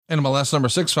NMLS number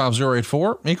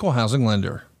 65084, equal housing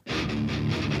lender.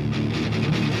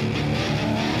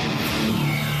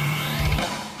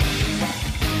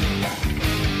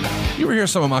 You ever hear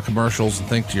some of my commercials and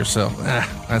think to yourself,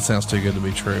 that sounds too good to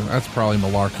be true. That's probably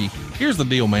malarkey. Here's the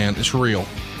deal, man. It's real.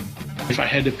 If I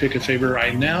had to pick a favorite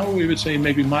right now, we would say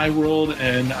maybe My World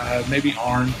and maybe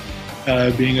Arn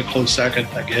being a close second.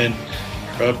 Again,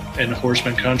 grew up in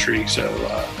horseman country, so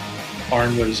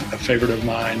Arn was a favorite of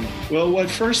mine. Well, what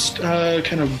first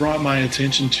kind of brought my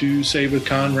attention to Save with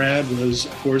Conrad was,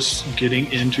 of course,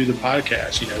 getting into the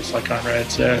podcast. You know, it's like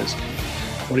Conrad says,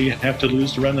 what do you have to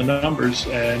lose to run the numbers?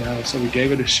 And so we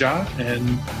gave it a shot.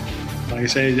 And like I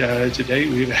say, to date,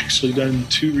 we've actually done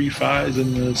 2 refis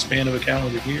in the span of a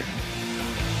calendar year.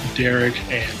 Derek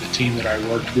and the team that I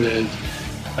worked with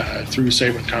through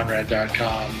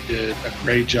SaveWithConrad.com did a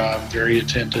great job, very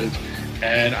attentive.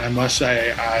 And I must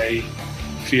say, I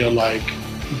feel like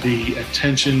the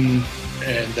attention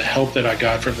and the help that I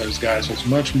got from those guys was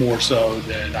much more so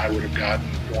than I would have gotten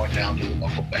going down to the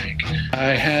local bank.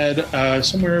 I had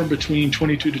somewhere between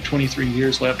 22 to 23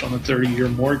 years left on a 30-year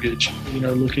mortgage,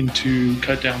 looking to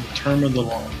cut down the term of the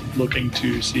loan, looking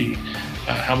to see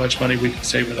how much money we could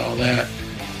save with all that.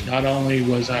 Not only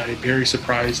was I very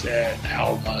surprised at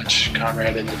how much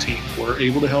Conrad and the team were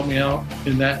able to help me out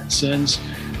in that sense,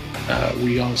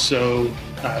 we also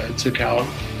took out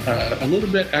a little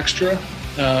bit extra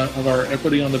of our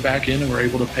equity on the back end and were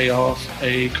able to pay off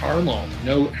a car loan.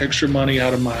 No extra money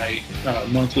out of my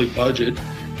monthly budget,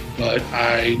 but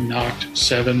I knocked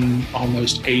 7,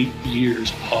 almost 8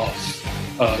 years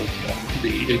off of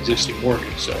the existing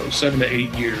mortgage. So 7 to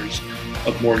 8 years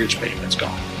of mortgage payments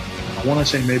gone. I want to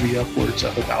say maybe upwards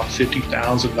of about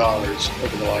 $50,000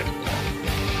 over the life of the loan.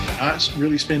 Not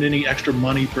really spend any extra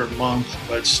money per month,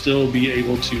 but still be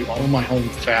able to own my home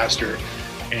faster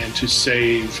and to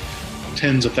save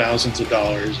tens of thousands of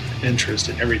dollars in interest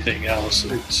and everything else.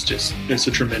 It's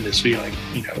a tremendous feeling.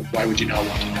 Why would you not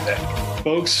want to do that?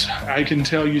 Folks, I can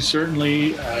tell you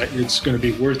certainly it's going to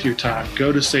be worth your time.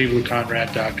 Go to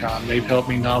SaveWithConrad.com. They've helped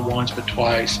me not once but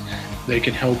twice. They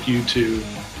can help you too.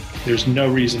 There's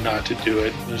no reason not to do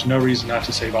it. There's no reason not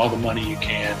to save all the money you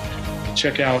can.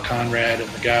 Check out Conrad and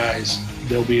the guys.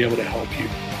 They'll be able to help you,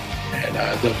 and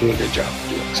they'll do a good job of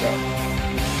doing so.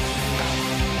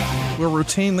 We're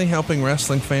routinely helping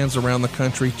wrestling fans around the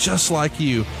country just like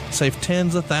you save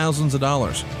tens of thousands of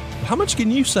dollars. But how much can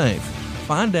you save?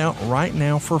 Find out right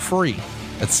now for free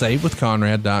at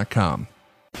SaveWithConrad.com.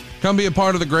 Come be a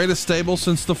part of the greatest stable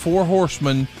since the Four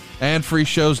Horsemen.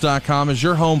 AdFreeShows.com is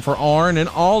your home for Arn and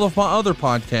all of my other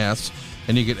podcasts,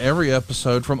 and you get every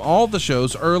episode from all the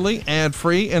shows early,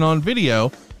 ad-free, and on video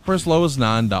for as low as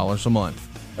 $9 a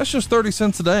month. That's just 30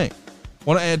 cents a day.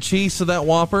 Want to add cheese to that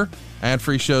Whopper?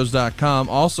 AdFreeShows.com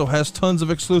also has tons of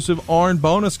exclusive Arn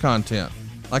bonus content,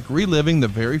 like reliving the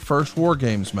very first War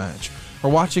Games match,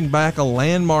 or watching back a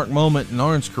landmark moment in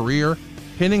Arn's career,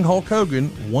 pinning Hulk Hogan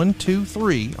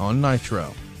 1-2-3 on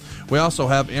Nitro. We also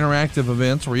have interactive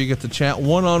events where you get to chat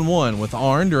one-on-one with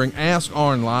Arn during Ask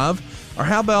Arn Live, or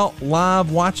how about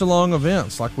live watch-along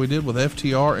events like we did with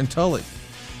FTR and Tully.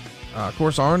 Of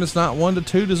course, Arn is not one to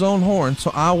toot his own horn,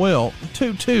 so I will.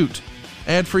 Toot toot.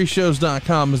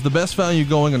 AdFreeShows.com is the best value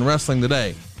going in wrestling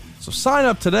today. So sign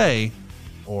up today,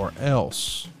 or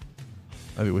else.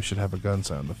 Maybe we should have a gun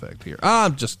sound effect here.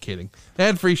 I'm just kidding.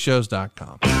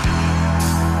 AdFreeShows.com.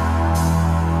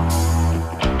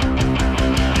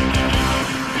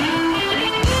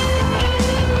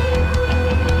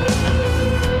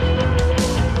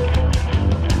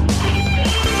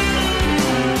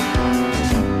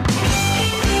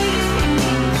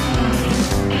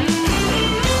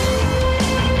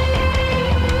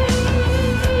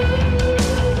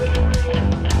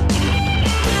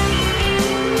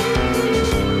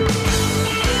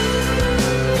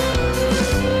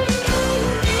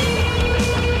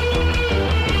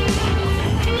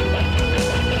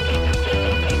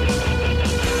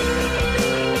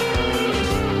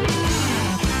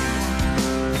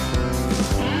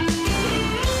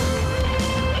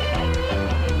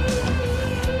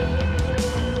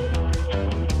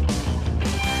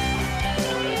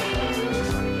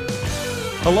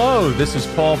 Hello, this is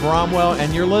Paul Bromwell,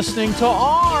 and you're listening to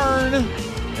Arn.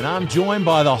 And I'm joined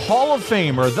by the Hall of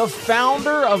Famer, the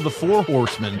founder of the Four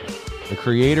Horsemen, the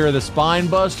creator of the Spine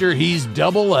Buster. He's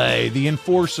Double A, the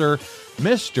enforcer,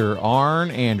 Mr. Arn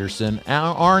Anderson.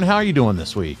 Arn, how are you doing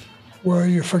this week? Well,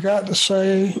 you forgot to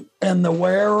say, and the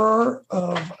wearer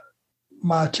of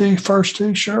my first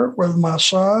T-shirt with my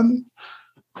son,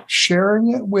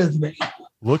 sharing it with me.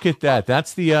 Look at that.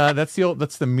 That's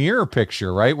the mirror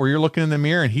picture, right? Where you're looking in the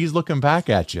mirror and he's looking back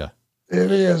at you.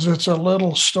 It is. It's a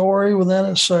little story within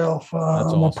itself. I'm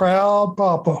awesome. a proud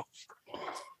papa.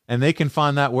 And they can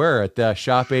find that where at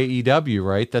Shop AEW,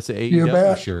 right? That's an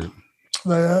AEW shirt.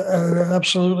 That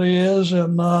absolutely is.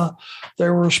 And they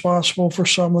were responsible for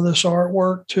some of this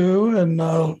artwork too,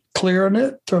 and clearing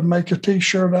it to make a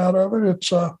T-shirt out of it.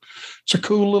 It's a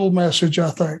cool little message, I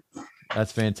think.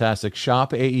 That's fantastic.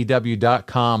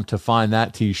 ShopAEW.com to find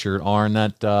that T-shirt, Arn.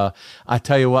 That I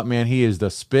tell you what, man, he is the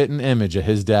spitting image of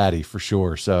his daddy for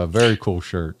sure. So very cool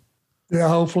shirt. Yeah,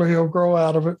 hopefully he'll grow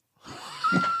out of it.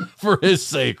 For his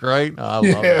sake, right? I love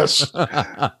yes,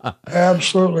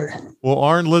 absolutely. Well,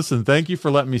 Arn, listen, thank you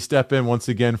for letting me step in once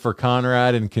again for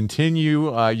Conrad and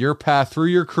continue your path through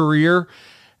your career.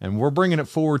 And we're bringing it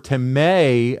forward to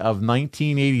May of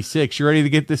 1986. You ready to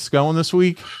get this going this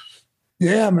week?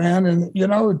 Yeah, man. And, you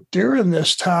know, during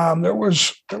this time, there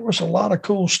was a lot of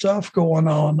cool stuff going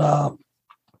on.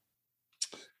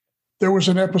 There was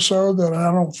an episode that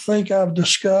I don't think I've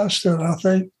discussed and I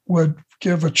think would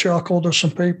give a chuckle to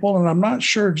some people. And I'm not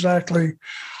sure exactly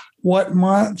what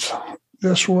month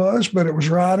this was, but it was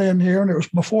right in here. And it was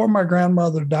before my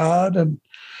grandmother died and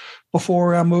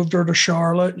before I moved her to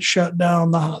Charlotte and shut down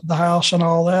the house and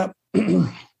all that.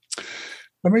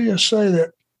 Let me just say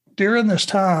that during this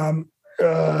time,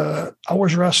 I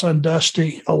was wrestling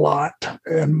Dusty a lot,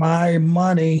 and my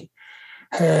money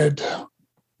had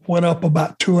went up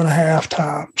about 2.5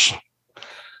 times.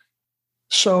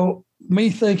 So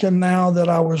me thinking now that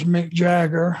I was Mick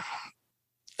Jagger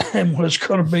and was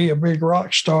going to be a big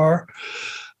rock star,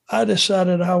 I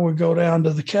decided I would go down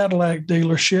to the Cadillac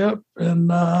dealership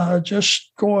and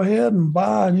just go ahead and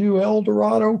buy a new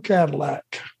Eldorado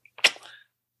Cadillac.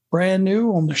 Brand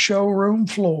new on the showroom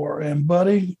floor. And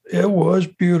buddy, it was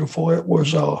beautiful. It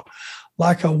was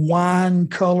like a wine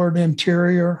colored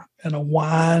interior and a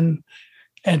wine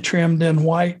and trimmed in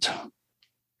white.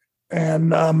 And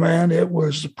man, it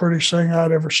was the prettiest thing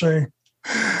I'd ever seen.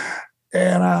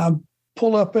 And I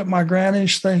pull up at my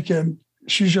granny's thinking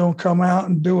she's going to come out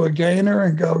and do a gainer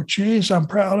and go, geez, I'm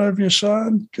proud of you,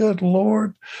 son. Good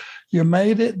Lord. You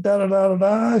made it,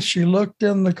 da-da-da-da-da. She looked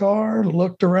in the car,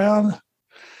 looked around,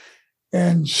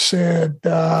 and said,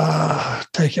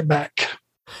 take it back.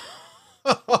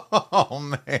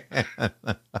 Oh, man.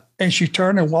 And she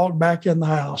turned and walked back in the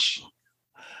house.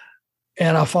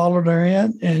 And I followed her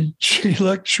in, and she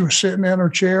looked, she was sitting in her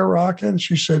chair rocking.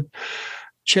 She said,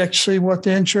 check to see what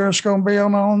the insurance is going to be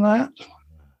on that.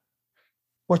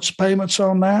 What's the payments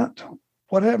on that?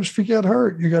 What happens if you get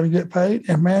hurt? You're going to get paid.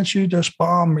 And man, she just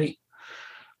bombed me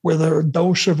with a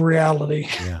dose of reality.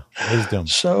 Yeah, wisdom.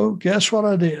 So guess what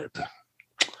I did?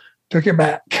 Took it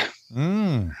back.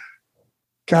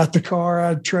 Got the car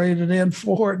I'd traded in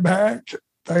for it back.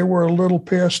 They were a little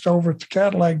pissed over at the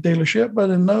Cadillac dealership, but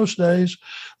in those days,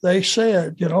 they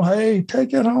said, you know, hey,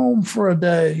 take it home for a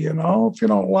day. You know, if you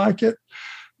don't like it,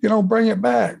 you know, bring it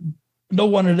back. No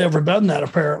one had ever done that,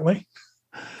 apparently,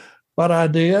 but I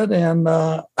did. And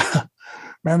man,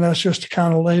 that's just the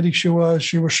kind of lady she was.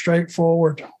 She was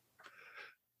straightforward.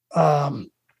 So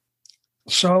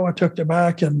I took it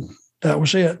back, and that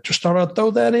was it. Just thought I'd throw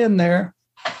that in there.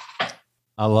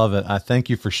 I love it. I thank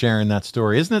you for sharing that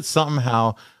story. Isn't it something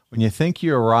how when you think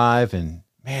you arrive and,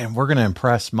 man, we're going to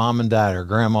impress mom and dad or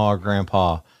grandma or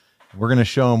grandpa, we're going to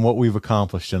show them what we've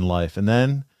accomplished in life. And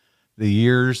then the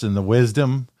years and the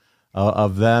wisdom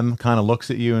of them kind of looks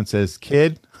at you and says,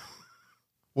 kid,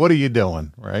 what are you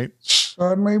doing? Right.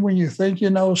 Suddenly when you think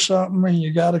you know something and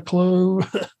you got a clue,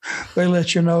 they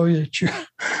let you know that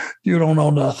you don't know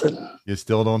nothing. You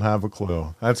still don't have a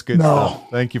clue. That's good stuff.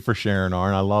 Thank you for sharing,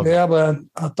 Arn. I love it. Yeah, but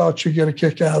I thought you'd get a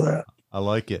kick out of that. I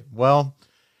like it. Well,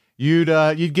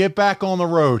 you'd get back on the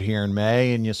road here in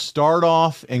May, and you start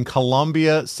off in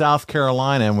Columbia, South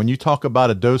Carolina. And when you talk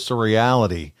about a dose of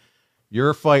reality,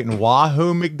 you're fighting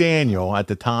Wahoo McDaniel at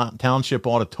the Township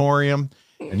Auditorium.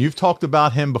 And you've talked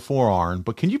about him before, Arn,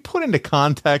 but can you put into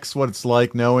context what it's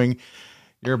like knowing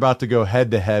you're about to go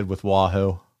head to head with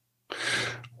Wahoo?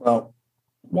 Well,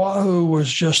 Wahoo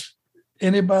was just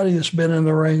anybody that's been in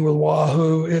the ring with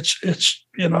Wahoo. It's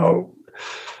you know,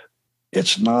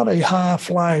 it's not a high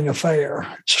flying affair.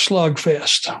 It's a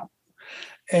slugfest.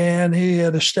 And he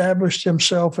had established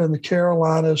himself in the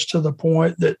Carolinas to the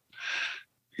point that,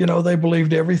 you know, they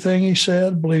believed everything he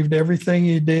said, believed everything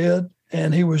he did.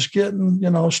 And he was getting, you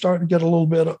know, starting to get a little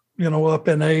bit, you know, up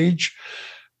in age.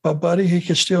 But, buddy, he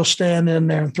could still stand in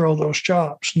there and throw those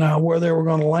chops. Now, where they were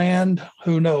going to land,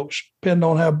 who knows? Depending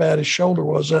on how bad his shoulder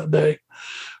was that day.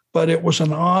 But it was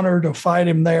an honor to fight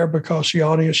him there because the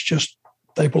audience just,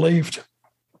 they believed.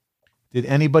 Did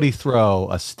anybody throw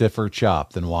a stiffer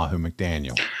chop than Wahoo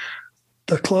McDaniel?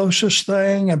 the closest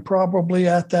thing, and probably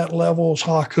at that level, is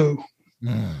Haku.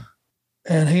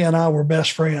 And he and I were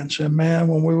best friends. And man,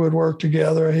 when we would work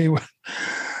together, he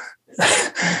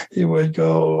would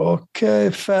go, "Okay,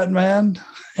 fat man,"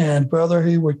 and brother,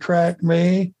 he would crack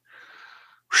me.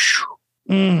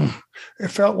 It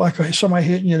felt like somebody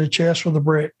hitting you in the chest with a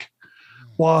brick.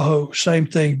 Wahoo, same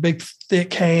thing. Big,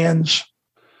 thick hands.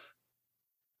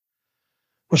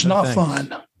 Was not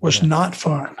fun. Not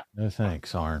fun. No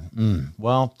thanks, Arn.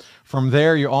 Well, from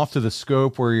there, you're off to the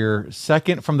scope where you're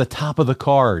second from the top of the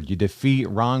card. You defeat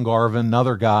Ron Garvin,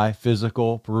 another guy,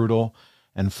 physical, brutal,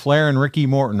 and Flair and Ricky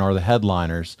Morton are the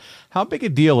headliners. How big a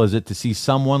deal is it to see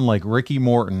someone like Ricky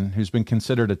Morton, who's been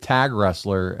considered a tag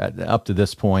wrestler up to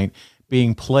this point,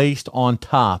 being placed on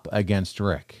top against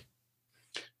Rick?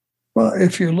 Well,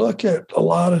 if you look at a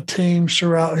lot of teams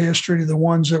throughout history, the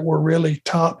ones that were really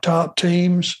top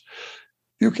teams,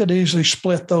 you could easily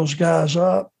split those guys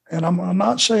up. And I'm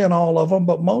not saying all of them,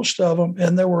 but most of them,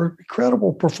 and they were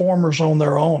incredible performers on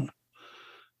their own.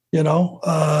 You know,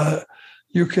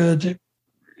 you could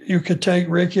take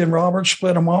Ricky and Robert,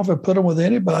 split them off and put them with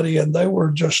anybody, and they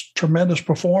were just tremendous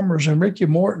performers. And Ricky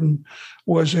Morton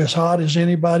was as hot as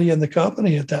anybody in the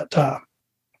company at that time.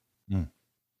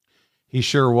 He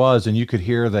sure was, and you could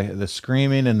hear the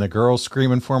screaming and the girls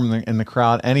screaming for him in the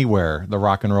crowd anywhere the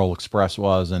Rock and Roll Express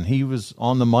was, and he was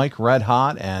on the mic red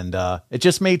hot, and it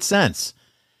just made sense.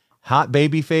 Hot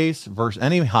babyface versus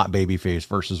any hot babyface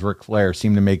versus Ric Flair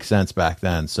seemed to make sense back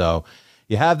then. So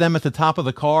you have them at the top of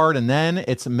the card, and then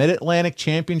it's Mid-Atlantic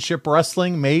Championship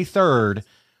Wrestling May 3rd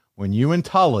when you and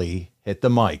Tully hit the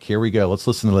mic. Here we go. Let's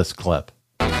listen to this clip.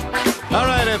 All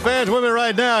right, and fans, women,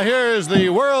 right now, here is the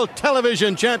World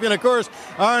Television Champion, of course,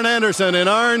 Arn Anderson. And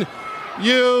Arn,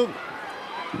 you,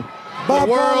 the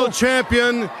world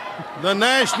champion, the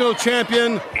national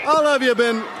champion, all of you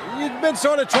you've been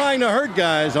sort of trying to hurt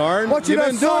guys, Arn. What you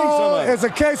done saw is a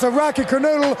case of Rocky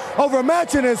Canoodle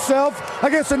overmatching himself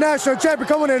against the national champion.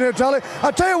 Coming in here, Tully.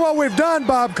 I'll tell you what we've done,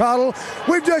 Bob Caudle.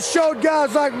 We've just showed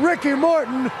guys like Ricky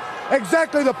Morton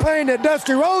exactly the pain that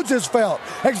Dusty Rhodes has felt,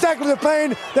 exactly the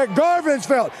pain that Garvin's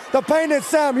felt, the pain that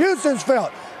Sam Houston's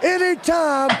felt.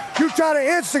 Anytime you try to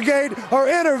instigate or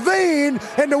intervene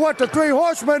into what the Three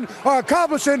Horsemen are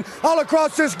accomplishing all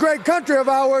across this great country of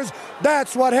ours,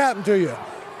 that's what happened to you.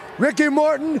 Ricky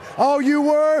Morton, all you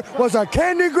were was a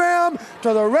candygram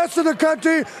to the rest of the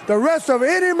country, the rest of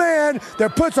any man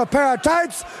that puts a pair of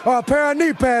tights or a pair of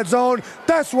knee pads on.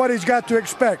 That's what he's got to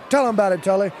expect. Tell him about it,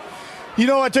 Tully. You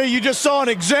know, I tell you just saw an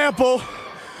example.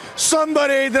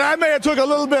 Somebody that I may have took a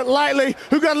little bit lightly,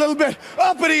 who got a little bit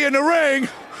uppity in the ring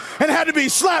and had to be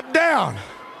slapped down.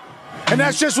 And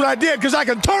that's just what I did, because I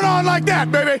can turn on like that,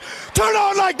 baby. Turn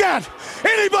on like that.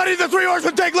 Anybody the Three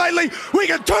Horsemen take lightly, we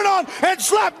can turn on and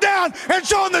slap down and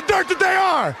show them the dirt that they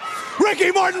are.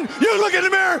 Ricky Morton, you look in the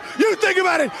mirror, you think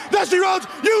about it. Dusty Rhodes,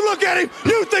 you look at him,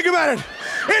 you think about it.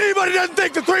 Anybody doesn't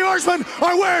think the Three Horsemen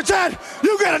are where it's at,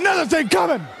 you got another thing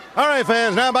coming. All right,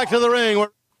 fans, now back to the ring.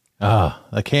 A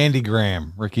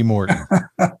candygram, Ricky Morton.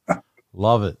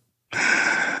 Love it.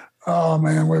 Oh,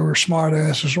 man, we were smart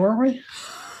asses, weren't we?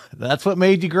 That's what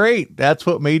made you great. That's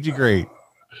what made you great.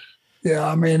 Yeah,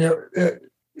 I mean,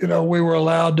 we were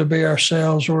allowed to be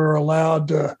ourselves. We were allowed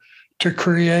to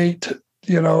create,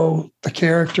 the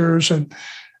characters. And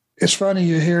it's funny,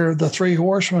 you hear the Three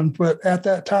Horsemen, but at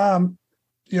that time,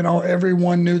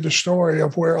 everyone knew the story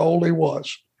of where Ole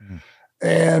was.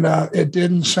 And it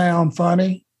didn't sound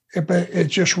funny. It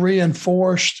just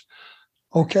reinforced,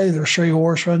 okay, there's Three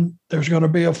Horsemen. There's going to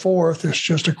be a fourth. It's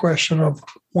just a question of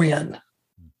when.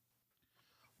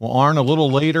 Well, Arn, a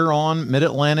little later on,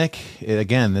 Mid-Atlantic,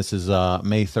 again, this is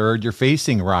May 3rd, you're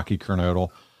facing Rocky Canoodle.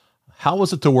 How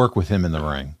was it to work with him in the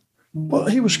ring? Well,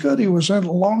 he was good. He was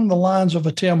along the lines of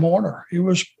a Tim Horner. He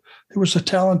was a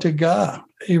talented guy.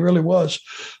 He really was.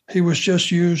 He was just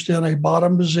used in a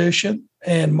bottom position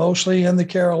and mostly in the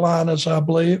Carolinas, I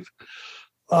believe.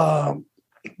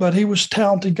 But he was a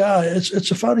talented guy. It's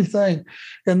a funny thing.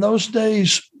 In those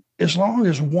days, as long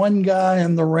as one guy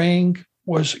in the ring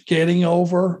was getting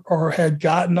over or had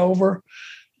gotten over,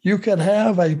 you could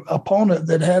have an opponent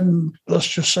that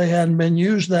hadn't been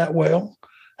used that well,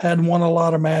 hadn't won a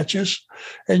lot of matches,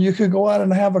 and you could go out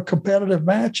and have a competitive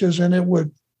matches, and it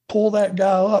would pull that guy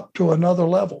up to another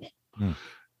level.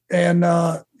 And,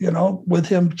 with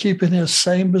him keeping his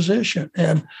same position.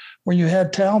 And when you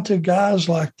had talented guys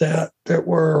like that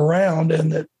were around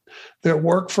and that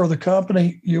worked for the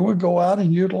company, you would go out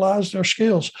and utilize their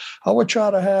skills. I would try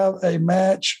to have a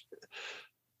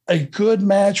good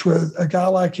match with a guy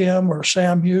like him or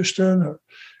Sam Houston or,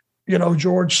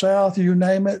 George South, you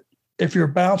name it. if you're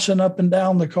bouncing up and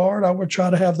down the card, I would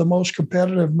try to have the most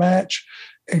competitive match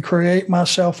and create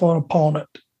myself an opponent.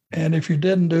 And if you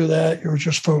didn't do that, you're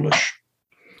just foolish.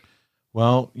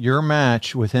 Well, your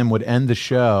match with him would end the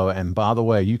show. And by the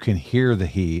way, you can hear the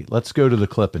heat. Let's go to the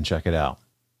clip and check it out.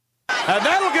 And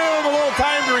that'll give him a little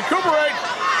time to recuperate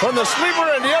from the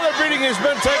sleeper and the other beating he's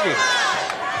been taking.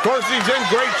 Of course, he's in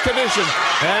great condition.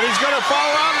 And he's going to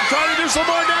follow out and try to do some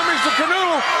more damage to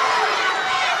Canoodle.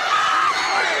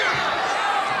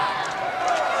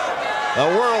 The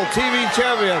world TV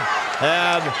champion.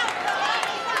 And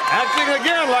acting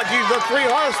again like he's the Three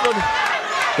Horsemen,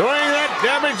 doing that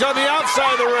damage on the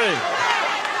outside of the ring.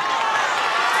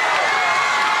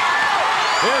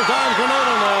 Here's Don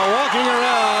Canoodle now walking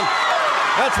around.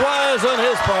 That's wise on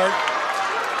his part.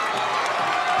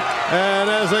 And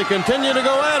as they continue to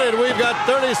go at it, we've got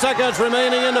 30 seconds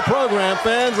remaining in the program.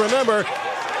 Fans, remember,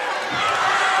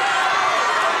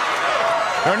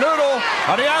 Canoodle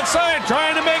on the outside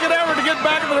trying to make an effort to get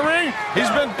back into the ring. He's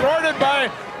been thwarted by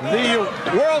the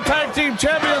World Tag Team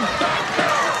Champion.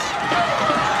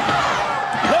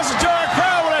 Listen to our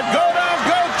crowd with that go down,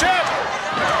 go chant.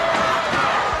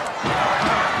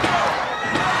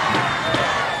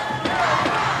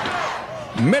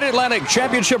 Mid-Atlantic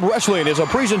Championship Wrestling is a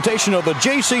presentation of the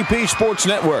JCP Sports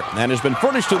Network and has been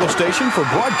furnished to the station for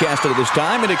broadcast at this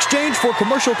time in exchange for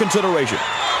commercial consideration.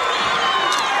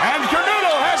 And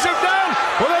Canoodle has him down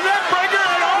with a neck breaker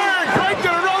and Arn right to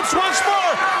the ropes once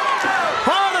more.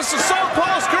 Oh, this is so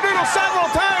close. Canoodle several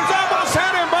times almost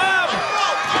had him, Bob.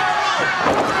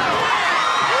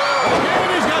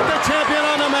 again, he's got the champion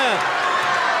on the mat.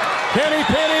 Can he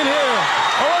pin him here?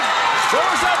 Oh, there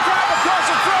was that grab across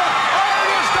the front. Arn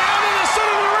is down in the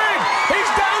center of the ring.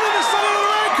 He's down in the center of the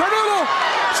ring. Canoodle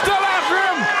still after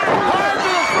him. Arn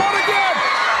to the front again.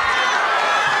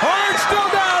 Arn still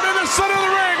down in the center of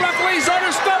the ring. Luckily, he's on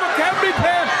his stomach. Can't be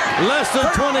pinned. Less than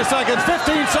 20 seconds,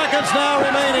 15 seconds now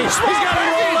remaining. He's got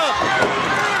him rolled up.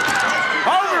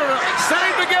 Over,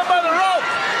 saved again by the rope.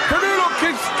 Canoodle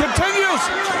continues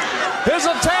his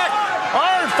attack.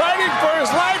 Arn fighting for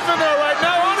his life in there right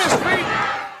now on his feet.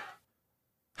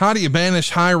 How do you banish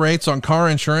high rates on car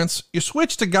insurance? You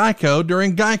switch to Geico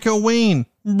during Geico-ween.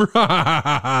 Okay,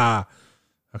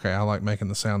 I like making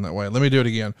the sound that way. Let me do it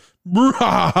again.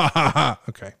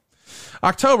 Okay.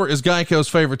 October is Geico's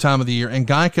favorite time of the year, and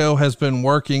Geico has been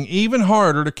working even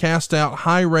harder to cast out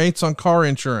high rates on car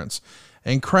insurance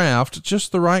and craft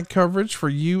just the right coverage for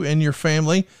you and your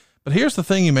family. But here's the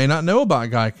thing you may not know about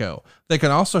Geico. They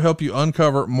can also help you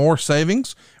uncover more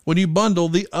savings when you bundle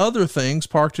the other things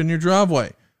parked in your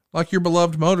driveway, like your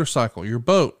beloved motorcycle, your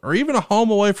boat, or even a home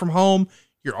away from home,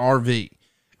 your RV.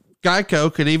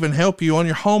 Geico could even help you on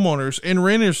your homeowners and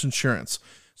renters insurance.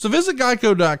 So visit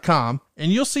geico.com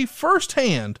and you'll see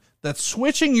firsthand that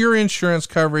switching your insurance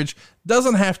coverage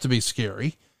doesn't have to be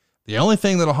scary. The only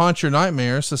thing that'll haunt your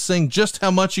nightmares is seeing just how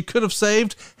much you could have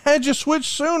saved had you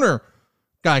switched sooner.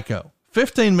 Geico.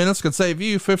 15 minutes could save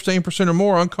you 15% or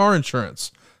more on car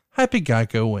insurance. Happy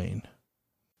Geico-ween.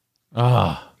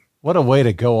 What a way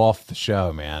to go off the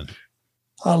show, man.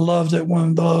 I loved it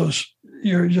when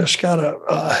you're just got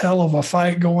a hell of a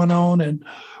fight going on and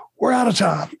we're out of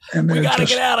time. And We got to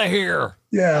get out of here.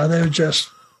 Yeah, they just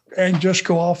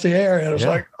go off the air. And it was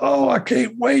like, oh, I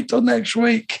can't wait till next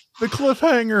week. The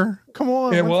cliffhanger. Come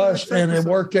on. It was, and it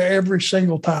worked every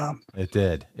single time. It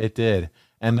did.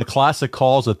 And the classic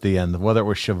calls at the end, whether it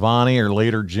was Shivani or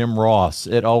later Jim Ross,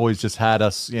 it always just had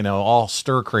us, all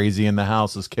stir crazy in the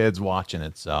house as kids watching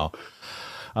it. So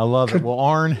I love it. Well,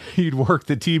 Arn, he'd worked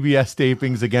the TBS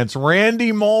tapings against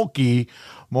Randy Mulkey.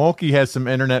 Mulkey has some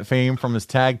internet fame from his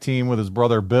tag team with his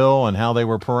brother Bill and how they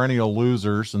were perennial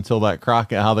losers until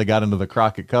how they got into the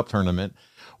Crockett Cup tournament.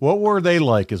 What were they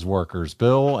like as workers,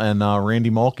 Bill and Randy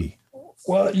Mulkey?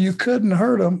 Well, you couldn't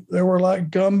hurt them. They were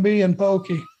like Gumby and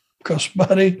Pokey because,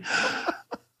 buddy,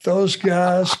 those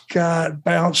guys got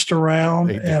bounced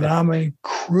around and, I mean,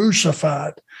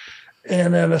 crucified.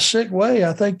 And in a sick way,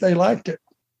 I think they liked it,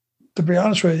 to be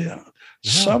honest with you. Yeah.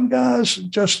 Some guys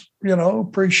just,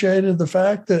 appreciated the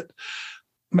fact that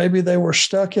maybe they were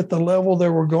stuck at the level they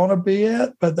were going to be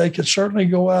at, but they could certainly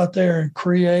go out there and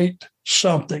create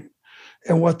something.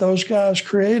 And what those guys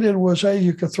created was, hey,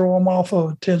 you could throw them off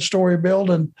of a 10-story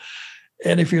building.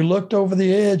 And if you looked over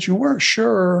the edge, you weren't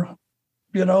sure,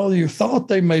 you thought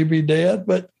they may be dead,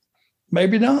 but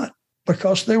maybe not,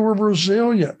 because they were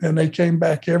resilient and they came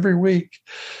back every week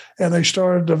and they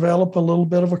started to develop a little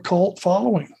bit of a cult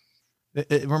following.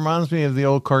 It reminds me of the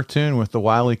old cartoon with the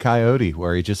Wile E. Coyote,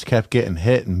 where he just kept getting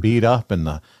hit and beat up,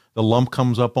 and the lump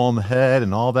comes up on the head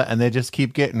and all that, and they just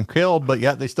keep getting killed, but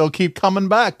yet they still keep coming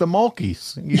back. The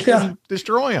Mulkeys, you can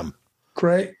destroy them.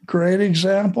 Great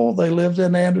example. They lived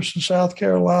in Anderson, South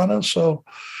Carolina, so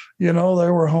they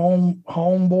were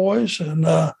home boys, and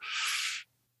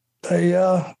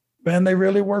they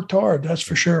really worked hard. That's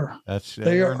for sure.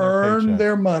 They earned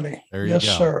their money. There you go.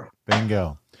 Yes, sir.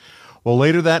 Bingo. Well,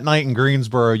 later that night in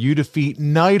Greensboro, you defeat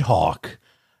Nighthawk.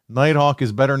 Nighthawk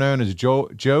is better known as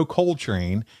Joe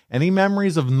Coltrane. Any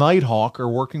memories of Nighthawk or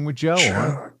working with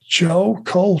Joe? Joe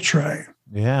Coltrane.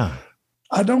 Yeah.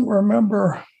 I don't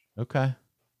remember. Okay.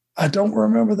 I don't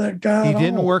remember that guy. He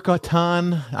didn't work a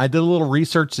ton. I did a little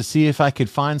research to see if I could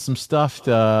find some stuff,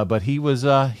 but he was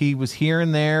here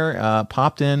and there,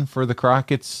 popped in for the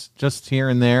Crockett's just here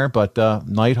and there. But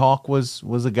Nighthawk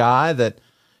was a guy that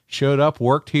showed up,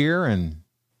 worked here, and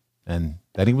then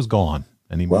he was gone,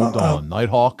 and he moved on.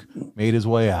 Nighthawk made his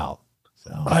way out.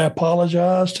 So I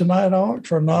apologize to Nighthawk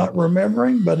for not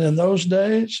remembering, but in those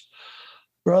days,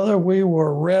 brother, we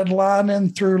were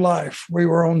redlining through life. We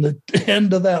were on the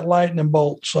end of that lightning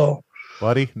bolt. So,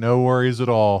 buddy, no worries at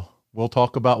all. We'll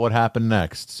talk about what happened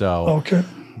next. So, okay.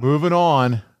 Moving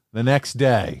on, the next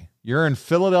day, you're in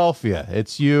Philadelphia.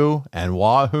 It's you and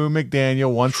Wahoo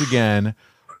McDaniel once again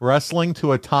wrestling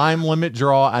to a time limit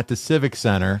draw at the Civic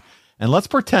Center. And let's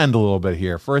pretend a little bit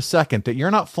here for a second that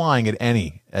you're not flying at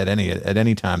any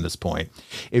time this point.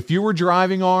 If you were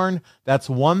driving, Arn, that's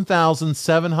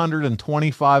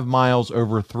 1,725 miles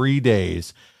over 3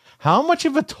 days. How much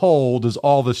of a toll does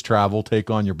all this travel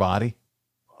take on your body?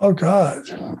 Oh, God,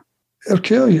 it'll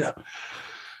kill you.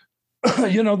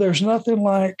 There's nothing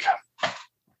like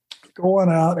going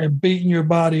out and beating your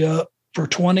body up for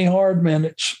 20 hard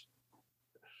minutes.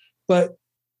 But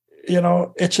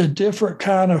it's a different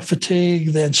kind of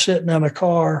fatigue than sitting in a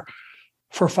car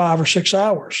for 5 or 6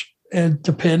 hours. And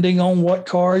depending on what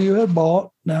car you had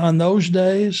bought. Now, in those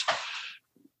days,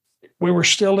 we were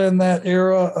still in that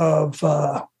era of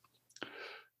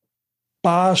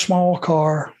buy a small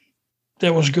car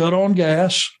that was good on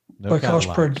gas, because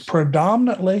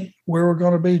predominantly we were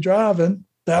going to be driving.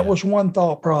 That was one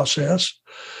thought process.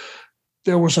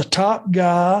 There was a top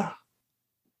guy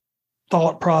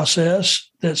thought process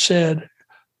that said,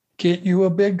 get you a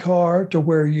big car to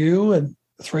where you and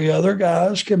 3 other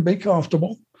guys can be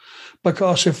comfortable.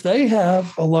 Because if they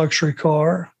have a luxury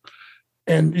car,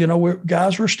 and,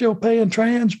 guys were still paying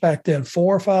trans back then,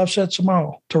 4 or 5 cents a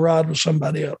mile to ride with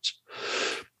somebody else.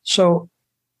 So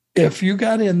if you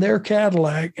got in their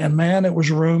Cadillac and, man, it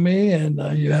was roomy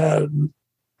and you had,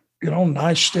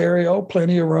 nice stereo,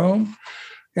 plenty of room,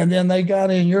 and then they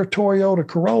got in your Toyota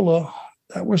Corolla,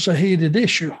 that was a heated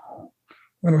issue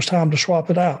when it was time to swap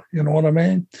it out. You know what I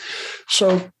mean?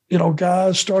 So,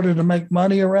 guys started to make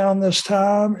money around this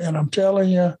time. And I'm telling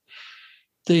you,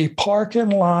 the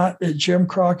parking lot at Jim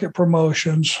Crockett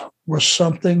Promotions was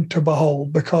something to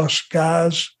behold, because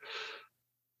guys,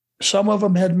 some of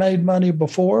them had made money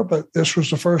before, but this was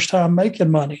the first time making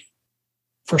money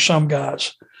for some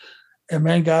guys. And,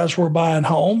 man, guys were buying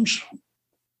homes.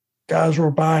 Guys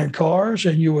were buying cars,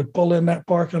 and you would pull in that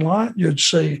parking lot. You'd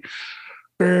see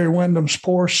Barry Windham's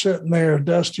Porsche sitting there,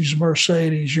 Dusty's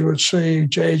Mercedes. You would see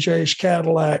JJ's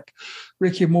Cadillac.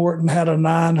 Ricky Morton had a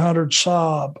 900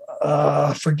 Saab.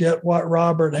 Forget what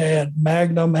Robert had.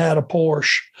 Magnum had a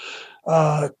Porsche.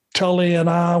 Tully and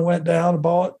I went down and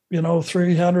bought,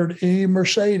 300E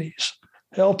Mercedes.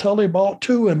 Hell, Tully bought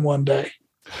 2 in one day.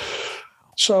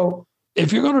 So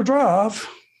if you're going to drive,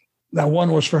 now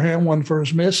one was for him, one for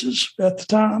his missus at the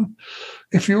time.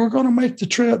 If you were going to make the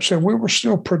trips, and we were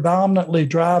still predominantly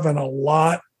driving a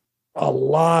lot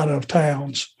of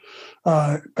towns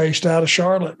based out of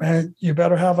Charlotte, man, you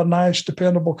better have a nice,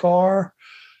 dependable car.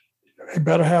 You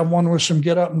better have one with some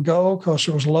get up and go, because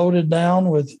it was loaded down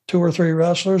with 2 or 3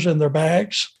 wrestlers in their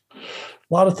bags. A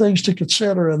lot of things to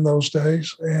consider in those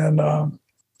days. And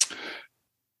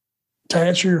to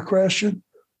answer your question,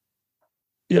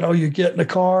 you get in the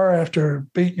car after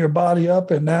beating your body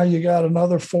up, and now you got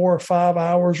another 4 or 5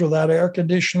 hours without air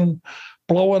conditioning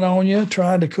blowing on you,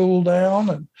 trying to cool down.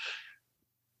 And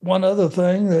one other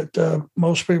thing that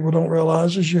most people don't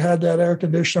realize is you had that air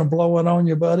conditioner blowing on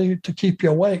you, buddy, to keep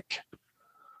you awake.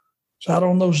 So out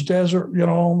on those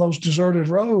on those deserted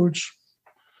roads,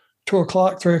 2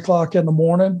 o'clock, 3 o'clock in the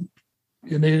morning,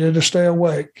 you needed to stay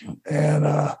awake.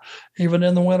 And even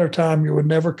in the wintertime, you would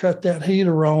never cut that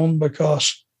heater on,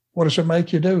 because what does it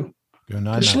make you do?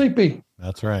 Get sleepy.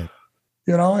 That's right.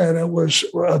 And it was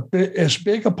as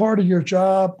big a part of your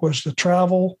job was the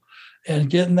travel and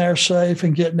getting there safe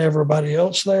and getting everybody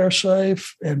else there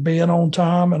safe and being on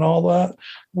time, and all that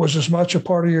was as much a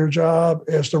part of your job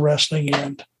as the wrestling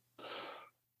end.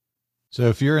 So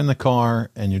if you're in the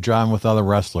car and you're driving with other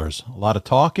wrestlers, a lot of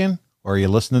talking, or are you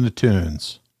listening to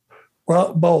tunes?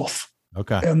 Well, both.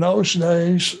 Okay. In those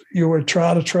days, you would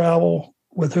try to travel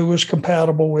with who was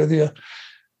compatible with you.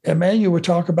 And, man, you would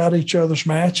talk about each other's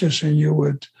matches, and you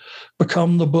would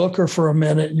become the booker for a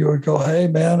minute. And you would go, hey,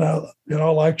 man, I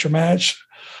liked your match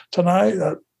tonight.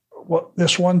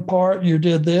 This one part, you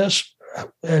did this.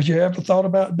 Have you ever thought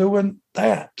about doing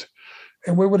that?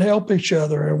 And we would help each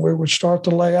other, and we would start to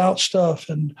lay out stuff,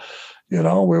 and, we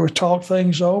would talk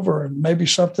things over, and maybe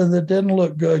something that didn't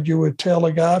look good, you would tell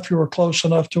a guy if you were close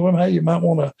enough to him, hey, you might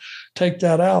want to take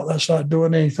that out. That's not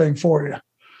doing anything for you,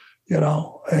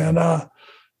 and a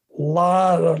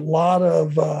lot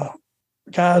of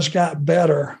guys got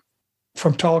better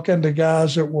from talking to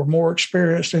guys that were more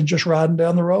experienced and just riding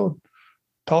down the road,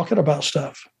 talking about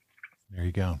stuff. There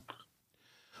you go.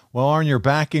 Well, Arn, you're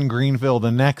back in Greenville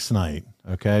the next night.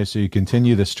 Okay, so you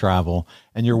continue this travel,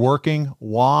 and you're working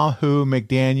Wahoo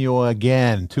McDaniel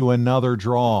again to another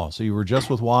draw. So you were just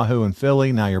with Wahoo in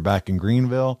Philly. Now you're back in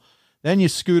Greenville. Then you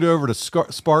scoot over to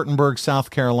Spartanburg, South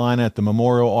Carolina at the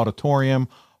Memorial Auditorium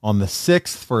on the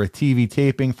 6th for a TV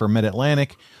taping for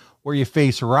Mid-Atlantic, where you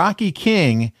face Rocky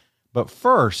King. But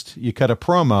first, you cut a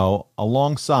promo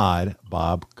alongside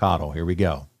Bob Caudle. Here we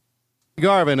go.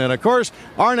 Garvin, and of course,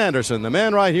 Arn Anderson, the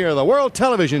man right here, the world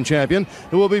television champion,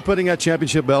 who will be putting that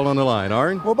championship belt on the line.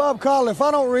 Arn? Well, Bob Caudle, if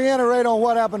I don't reiterate on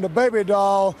what happened to Baby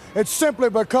Doll, it's simply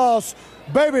because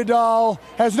Baby Doll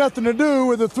has nothing to do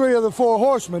with the 3 of the 4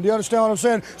 horsemen. Do you understand what I'm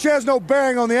saying? She has no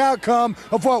bearing on the outcome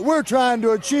of what we're trying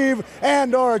to achieve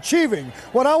and are achieving.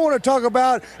 What I want to talk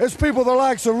about is people the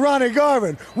likes of Ronnie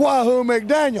Garvin, Wahoo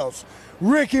McDaniels,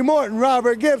 Ricky Morton,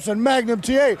 Robert Gibson, Magnum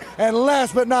T8, and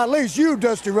last but not least, you,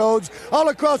 Dusty Rhodes. All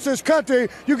across this country,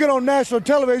 you get on national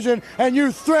television and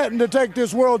you threaten to take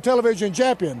this world television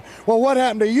champion. Well, what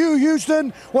happened to you,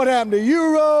 Houston? What happened to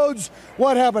you, Rhodes?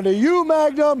 What happened to you,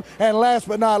 Magnum? And last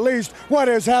but not least, what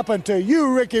has happened to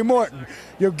you, Ricky Morton?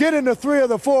 You get into 3 of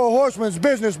the 4 horsemen's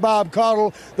business, Bob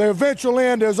Caudle. The eventual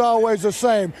end is always the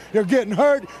same. You're getting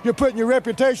hurt, you're putting your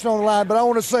reputation on the line, but I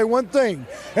want to say one thing.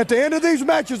 At the end of these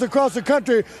matches across the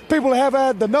country, people have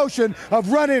had the notion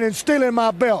of running and stealing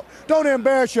my belt. Don't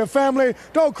embarrass your family.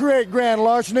 Don't create grand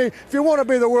larceny. If you want to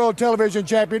be the world television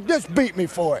champion, just beat me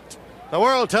for it. The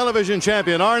world television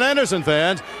champion, Arn Anderson,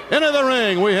 fans. Into the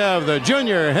ring, we have the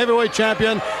junior heavyweight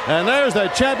champion, and there's the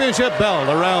championship belt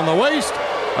around the waist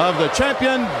of the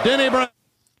champion, Denny Brown.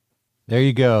 There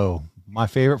you go. My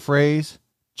favorite phrase,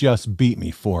 just beat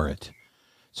me for it.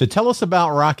 So tell us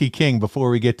about Rocky King before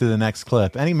we get to the next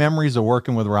clip. Any memories of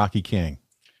working with Rocky King?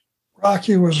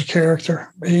 Rocky was a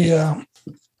character. He,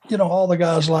 all the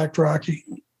guys liked Rocky.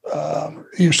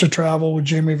 He used to travel with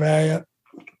Jimmy Valiant,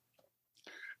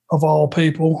 of all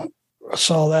people. I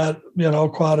saw that,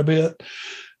 quite a bit.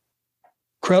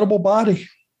 Incredible body.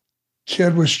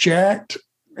 Kid was jacked.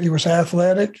 He was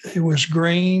athletic. He was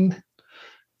green.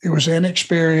 He was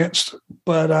inexperienced,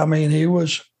 but he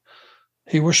was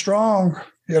strong.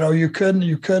 You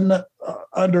couldn't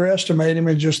underestimate him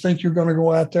and just think you're going to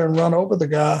go out there and run over the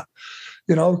guy,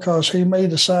 because he may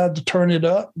decide to turn it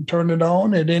up and turn it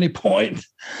on at any point.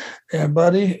 And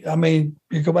buddy,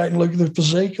 you go back and look at the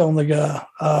physique on the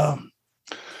guy.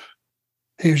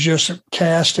 He was just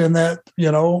cast in that,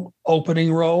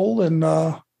 opening role, and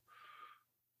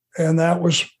that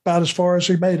was about as far as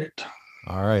he made it.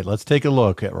 All right, let's take a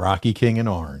look at Rocky King and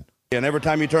Arn. And every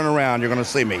time you turn around, you're going to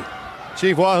see me.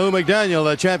 Chief Wahoo McDaniel,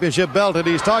 the championship belt that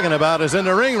he's talking about, is in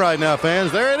the ring right now,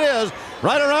 fans. There it is,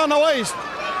 right around the waist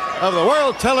of the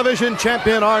world television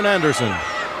champion, Arn Anderson.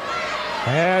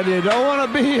 And you don't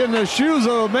want to be in the shoes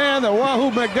of the man that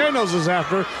Wahoo McDaniels is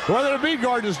after, whether it be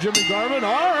Gorgeous Jimmy Garvin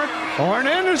or Arn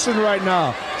Anderson right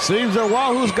now. Seems that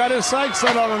Wahoo's got his sights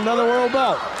set on another world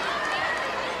belt.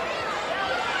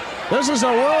 This is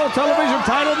a world television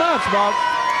title match, Bob.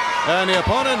 And the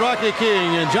opponent, Rocky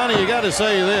King. And Johnny, you got to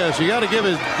say this. You got to give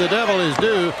the devil his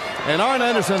due. And Arn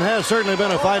Anderson has certainly been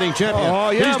a fighting champion.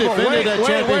 Oh, yeah, he's defended that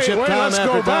championship time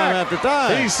after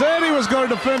time. He said he was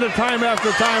going to defend it time after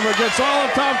time against all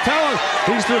the top talent.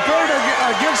 He's defended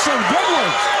against some good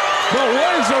ones. But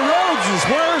where's the Rhodeses?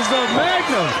 Where's the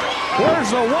Magnums? Where's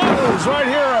the Wahoos right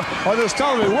here on this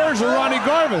television? Where's the Ronnie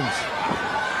Garvins?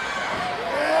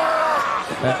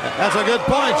 That's a good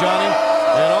point, Johnny.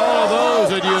 And all of those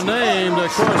that you named,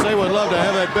 of course, they would love to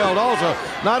have that belt also.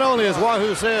 Not only, as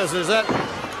Wahoo says, is that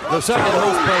the second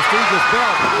most prestigious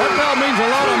belt. That belt means a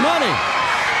lot of money.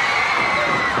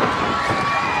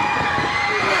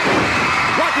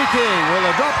 Rocky King with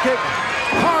a drop kick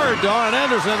hard to Arn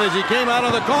Anderson as he came out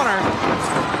of the corner.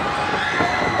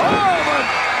 Oh, but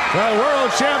The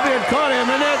world champion caught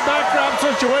him in that backdrop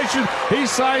situation. He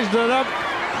sized it up.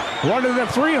 One of the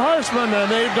three horsemen, and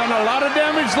they've done a lot of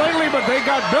damage lately, but they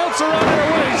got belts around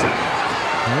their waist.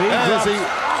 As he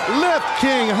lift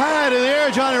King high to the air,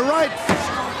 Johnny, right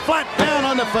flat down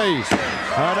on the face.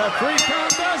 And a 3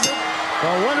 count does it.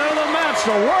 The winner of the match,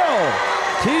 the world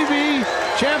TV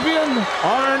champion,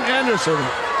 Arn Anderson.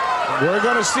 We're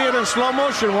going to see it in slow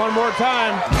motion one more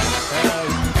time.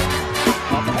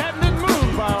 A patented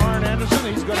move by Arn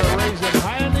Anderson. He's going to raise him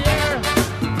high in the air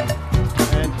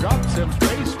and drops him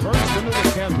face first into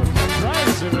the canvas.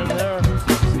 Drives him in there.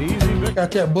 It's easy victory.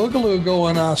 Got that boogaloo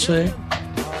going, I see.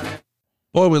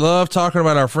 Boy, we love talking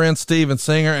about our friend Steven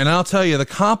Singer, and I'll tell you, the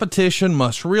competition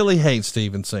must really hate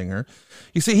Steven Singer.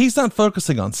 You see, he's not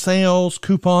focusing on sales,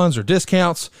 coupons, or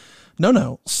discounts.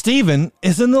 No, Steven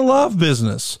is in the love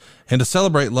business, and to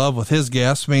celebrate love with his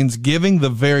guests means giving the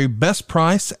very best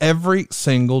price every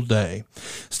single day.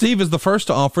 Steve is the first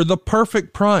to offer the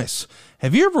perfect price.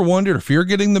 Have you ever wondered if you're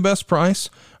getting the best price?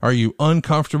 Are you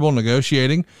uncomfortable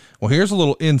negotiating? Well, here's a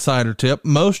little insider tip.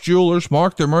 Most jewelers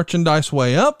mark their merchandise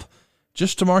way up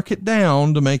just to mark it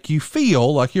down to make you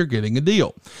feel like you're getting a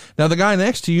deal. Now, the guy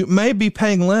next to you may be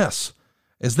paying less.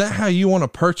 Is that how you want to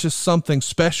purchase something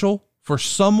special for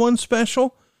someone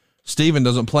special? Steven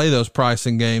doesn't play those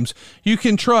pricing games. You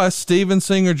can trust Steven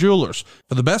Singer Jewelers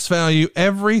for the best value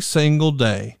every single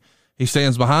day. He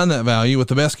stands behind that value with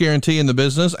the best guarantee in the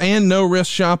business and no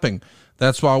risk shopping.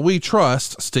 That's why we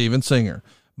trust Steven Singer.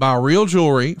 Buy real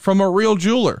jewelry from a real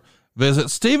jeweler. Visit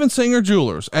Steven Singer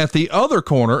Jewelers at the other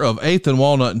corner of 8th and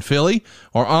Walnut in Philly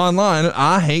or online at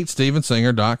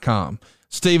IHateStevenSinger.com.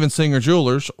 Steven Singer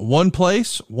Jewelers, one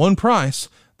place, one price.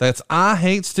 That's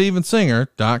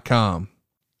IHateStevenSinger.com.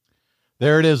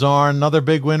 There it is, Arn. Another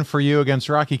big win for you against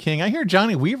Rocky King. I hear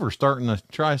Johnny Weaver starting to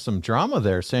try some drama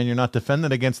there, saying you're not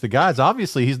defending against the guys.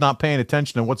 Obviously, he's not paying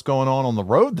attention to what's going on the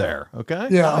road there, okay?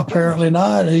 Yeah, apparently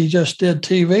not. He just did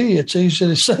TV. It's easy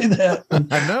to say that. I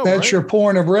know, That's right? your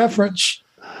point of reference.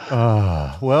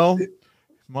 Well,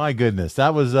 my goodness.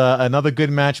 That was another good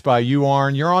match by you,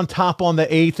 Arn. You're on top on the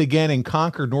 8th again in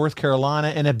Concord, North Carolina,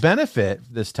 and a benefit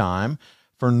this time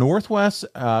for Northwest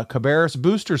Cabarrus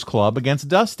Boosters Club against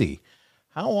Dusty.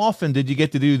 How often did you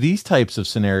get to do these types of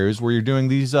scenarios where you're doing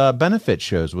these benefit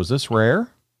shows? Was this rare?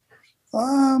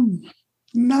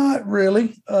 Not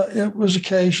really. It was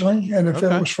occasionally, and if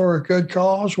it was for a good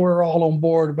cause, we're all on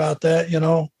board about that. You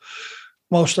know,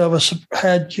 most of us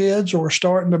had kids or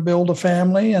starting to build a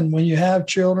family, and when you have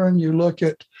children, you look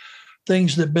at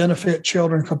things that benefit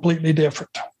children completely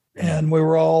different. And we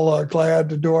were all glad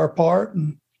to do our part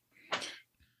and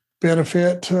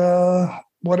benefit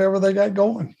whatever they got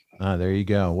going. There you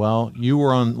go. Well, you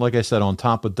were on, like I said, on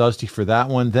top of Dusty for that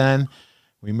one. Then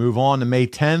we move on to May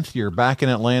 10th. You're back in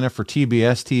Atlanta for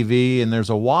TBS TV, and there's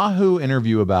a Wahoo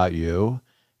interview about you.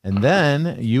 And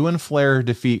then you and Flair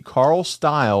defeat Carl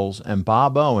Stiles and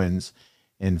Bob Owens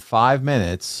in 5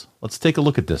 minutes. Let's take a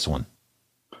look at this one.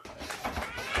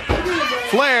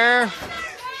 Flair.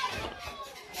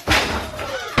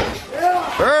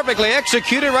 Perfectly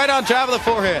executed right on top of the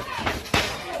forehead.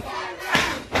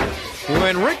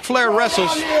 When Ric Flair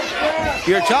wrestles,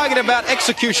 you're talking about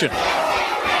execution.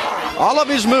 All of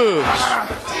his moves,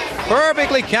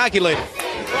 perfectly calculated.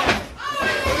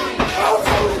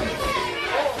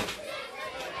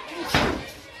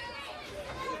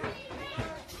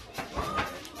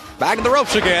 Back in the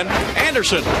ropes again,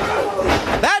 Anderson.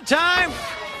 That time,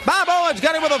 Bob Owens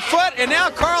got him with a foot, and now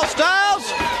Carl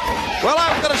Stiles, well,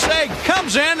 I was going to say,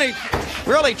 comes in. He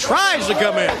really tries to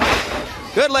come in.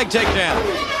 Good leg takedown.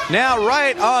 Now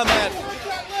right on that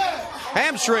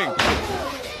hamstring.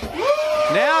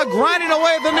 Now grinding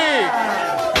away at the knee.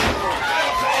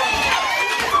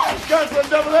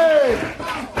 Double A.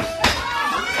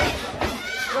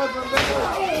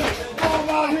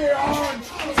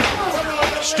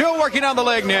 Still working on the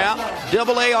leg now.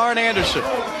 Double A Arn Anderson.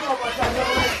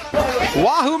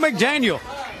 Wahoo McDaniel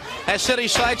has set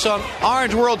his sights on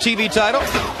Arn's World TV title.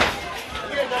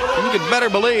 You can better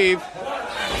believe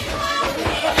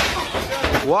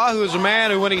Wahoo is a man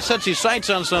who, when he sets his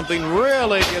sights on something,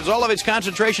 really gives all of his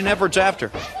concentration efforts after.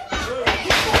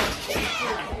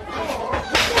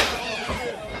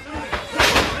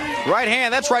 Right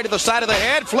hand, that's right to the side of the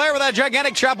head. Flair with that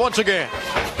gigantic chop once again.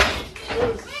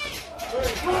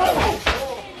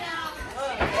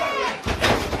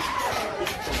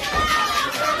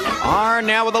 Arn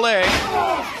now with the leg.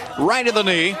 Right to the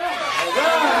knee.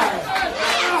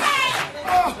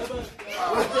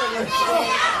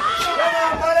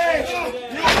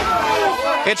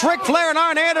 It's Ric Flair and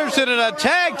Arn Anderson in a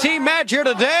tag team match here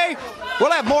today.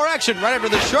 We'll have more action right after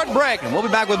this short break, and we'll be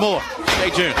back with more. Stay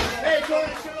tuned.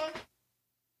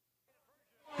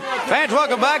 Fans,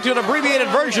 welcome back to an abbreviated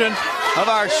version of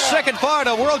our second part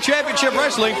of World Championship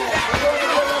Wrestling.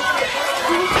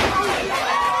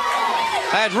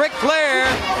 As Ric Flair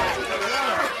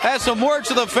has some words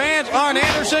to the fans, Arn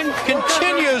Anderson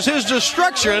continues his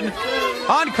destruction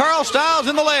on Carl Styles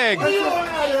in the leg.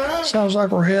 Sounds like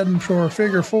we're heading for a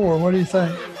figure four. What do you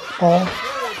think, Paul?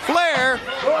 Flair,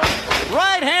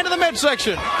 right hand to the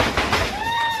midsection.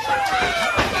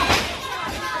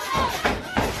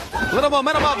 Little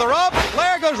momentum off the rope.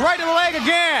 Flair goes right to the leg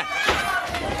again.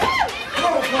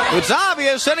 It's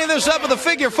obvious setting this up with a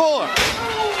figure four.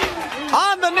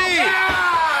 On the knee.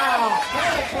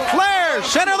 Flair,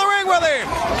 center of the ring with him.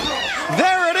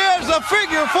 There it is, the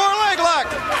figure four leg lock.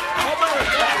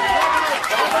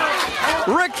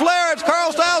 Ric Flair, it's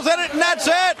Carl Styles in it, and that's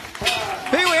it.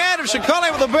 Pee Wee Anderson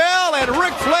calling with the bell, and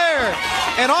Ric Flair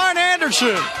and Arn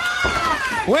Anderson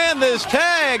win this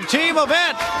tag team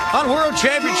event on World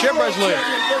Championship Wrestling.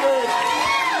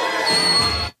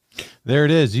 There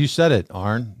it is. You said it,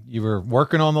 Arn. You were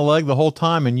working on the leg the whole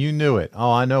time, and you knew it.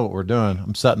 Oh, I know what we're doing.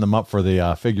 I'm setting them up for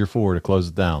the figure four to close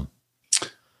it down.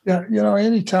 Yeah,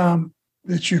 anytime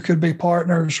that you could be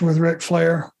partners with Ric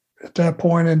Flair at that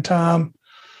point in time,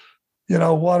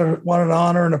 what an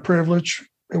honor and a privilege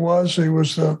it was. He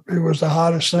was the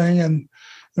hottest thing in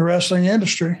the wrestling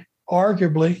industry,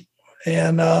 arguably,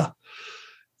 and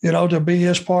to be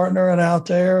his partner and out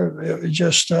there, it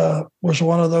just was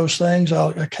one of those things.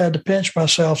 I had to pinch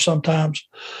myself sometimes.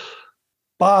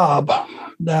 Bob,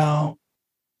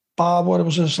 what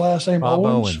was his last name? Bob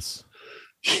Owens.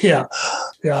 Yeah,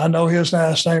 I know his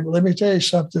last name, but let me tell you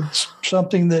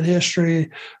something that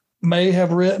history may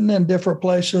have written in different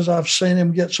places. I've seen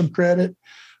him get some credit.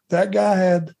 That guy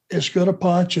had as good a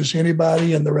punch as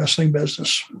anybody in the wrestling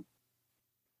business.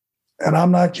 And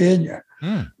I'm not kidding you.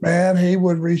 Man, he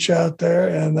would reach out there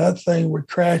and that thing would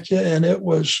crack you, and it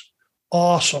was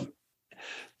awesome.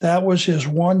 That was his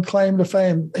one claim to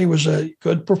fame. He was a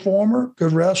good performer,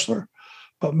 good wrestler,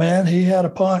 but man, he had a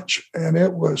punch, and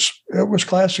it was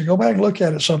classic. Go back and look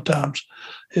at it sometimes.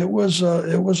 It was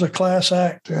a class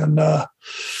act, and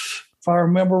if I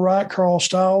remember right, Carl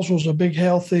Styles was a big,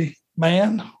 healthy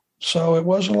man. So it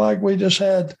wasn't like we just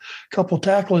had a couple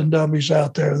tackling dummies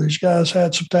out there. These guys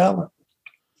had some talent.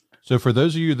 So for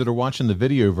those of you that are watching the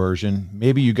video version,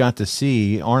 maybe you got to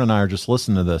see, Arn and I are just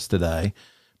listening to this today,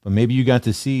 but maybe you got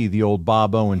to see the old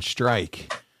Bob Owens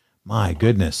strike. My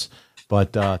goodness.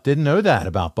 But didn't know that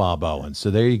about Bob Owens. So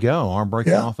there you go. Arn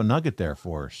breaking off a nugget there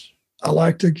for us. I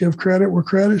like to give credit where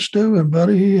credit's due, and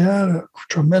buddy, he had a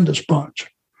tremendous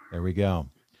punch. There we go.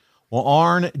 Well,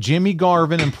 Arn, Jimmy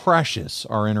Garvin, and Precious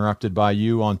are interrupted by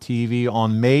you on TV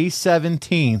on May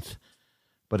 17th.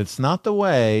 But it's not the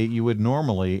way you would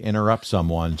normally interrupt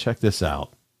someone. Check this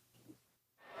out.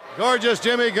 Gorgeous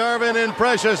Jimmy Garvin and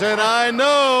Precious, and I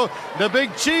know the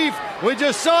Big Chief. We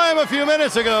just saw him a few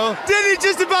minutes ago. Didn't he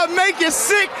just about make you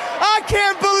sick? I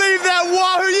can't believe that,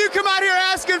 Wahoo. You come out here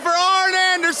asking for Arn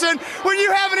Anderson when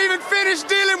you haven't even finished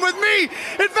dealing with me.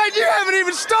 In fact, you haven't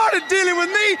even started dealing with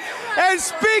me. And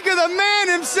speak of the man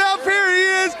himself, here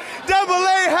he is. Double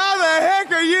A, how the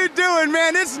heck are you doing,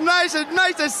 man? It's nice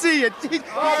to see you.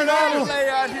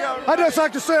 I'd just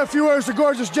like to say a few words to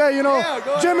Gorgeous Jay.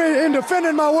 Jimmy, in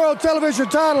defending my world television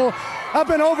title, I've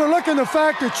been overlooking the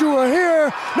fact that you were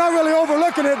here, not really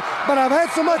overlooking it, but I've had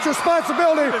so much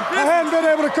responsibility, I hadn't been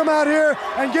able to come out here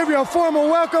and give you a formal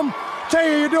welcome, tell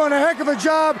you you're doing a heck of a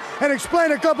job, and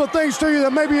explain a couple of things to you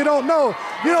that maybe you don't know.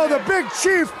 The Big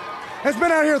Chief has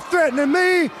been out here threatening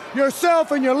me,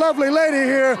 yourself, and your lovely lady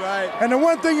here. Right. And the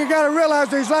one thing you got to realize,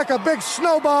 he's like a big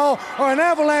snowball or an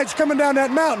avalanche coming down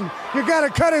that mountain. You got to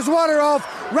cut his water off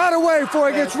right away before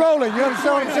it gets rolling. You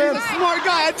understand what I'm saying? He's a smart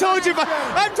guy. I told you.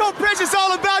 I've told Precious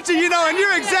all about you, and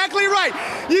you're exactly right.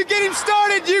 You get him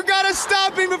started, you got to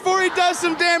stop him before he does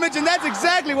some damage, and that's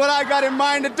exactly what I got in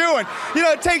mind of doing.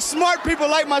 It takes smart people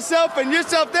like myself and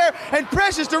yourself there and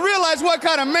Precious to realize what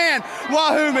kind of man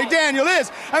Wahoo McDaniel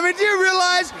is. I mean, do you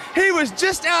realize he was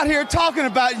just out here talking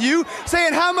about you,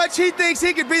 saying how much he thinks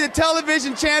he could be the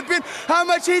television champion, how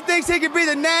much he thinks he could be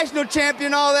the national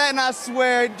champion, all that, and I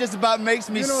swear it just about makes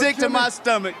me sick to my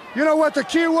stomach. You know what the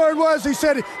key word was? He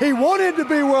said he wanted to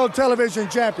be world television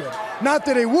champion. Not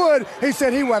that he would, he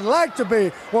said he would like to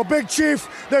be. Well, Big Chief,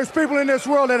 there's people in this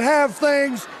world that have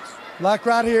things, like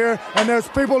right here, and there's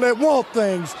people that want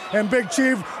things. And Big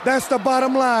Chief, that's the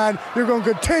bottom line. You're going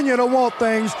to continue to want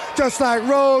things, just like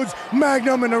Rhodes,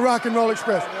 Magnum, and the Rock and Roll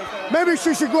Express. Maybe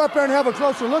she should go up there and have a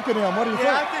closer look at him. What do you think?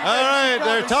 All right,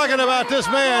 they're talking about this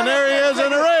man. There he is in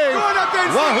the ring. Going up there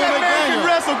and see if that man can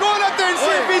wrestle. Going up there and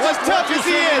see if he's as tough as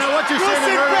he is. What you We'll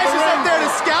sending send her to the Precious ring up there to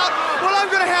scout. Well, I'm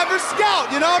going to have her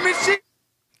scout. You know, I mean, she.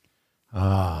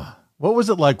 What was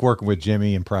it like working with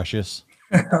Jimmy and Precious?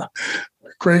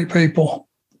 Great people.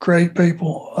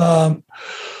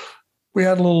 We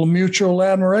had a little mutual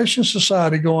admiration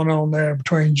society going on there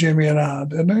between Jimmy and I,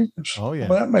 didn't we? Oh, yeah.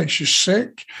 Well, that makes you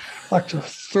sick. Like to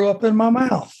throw up in my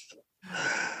mouth.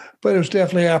 But it was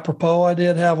definitely apropos. I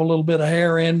did have a little bit of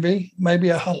hair envy, maybe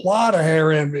a lot of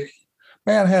hair envy.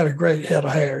 Man had a great head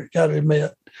of hair, you got to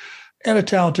admit. And a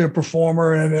talented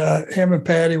performer, and him and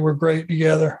Patty were great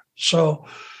together. So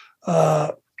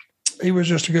he was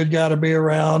just a good guy to be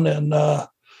around, and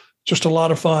just a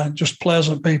lot of fun, just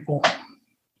pleasant people.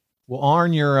 Well,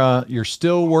 Arn, you're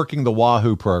still working the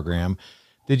Wahoo program.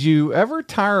 Did you ever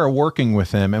tire of working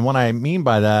with him? And what I mean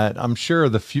by that, I'm sure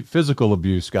the physical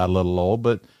abuse got a little old,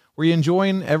 but were you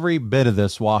enjoying every bit of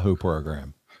this Wahoo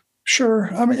program? Sure.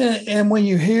 I mean, and when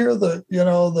you hear the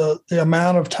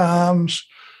amount of times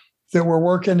that we're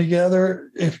working together,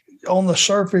 if on the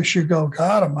surface you go,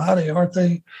 God almighty, aren't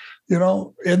they,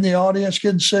 in the audience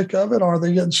getting sick of it? Are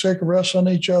they getting sick of wrestling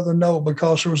each other? No,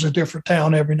 because it was a different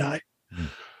town every night. Mm.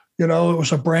 It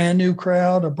was a brand new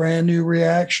crowd, a brand new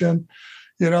reaction,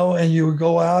 and you would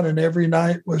go out and every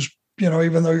night was,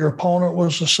 even though your opponent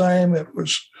was the same, it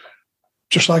was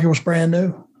just like it was brand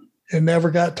new. It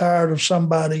never got tired of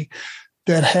somebody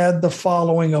that had the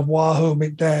following of Wahoo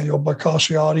McDaniel, because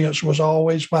the audience was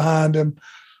always behind him.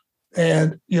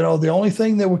 And, the only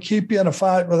thing that would keep you in a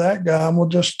fight with that guy, I'm going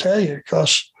to just tell you,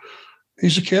 because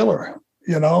he's a killer,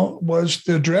 was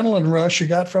the adrenaline rush you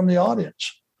got from the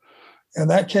audience. And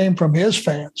that came from his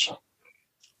fans.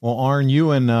 Well, Arn,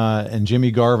 you and Jimmy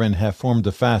Garvin have formed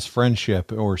a fast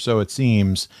friendship, or so it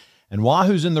seems. And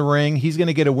Wahoo's in the ring. He's going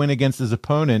to get a win against his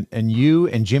opponent. And you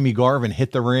and Jimmy Garvin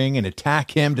hit the ring and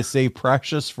attack him to save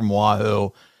Precious from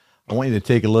Wahoo. I want you to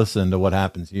take a listen to what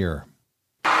happens here.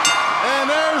 And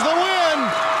there's the win.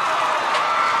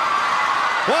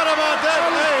 What about that?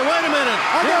 Hey, wait a minute.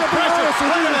 Wait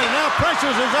a minute. Now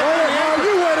Precious is up in the air.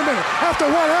 Wait a minute. After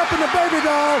what happened to Baby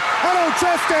Doll, I don't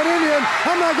trust that Indian.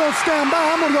 I'm not going to stand by.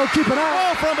 I'm going to go keep an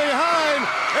eye. Oh, from behind.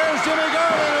 There's Jimmy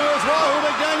Garvin, who is Wahoo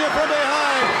McDaniel from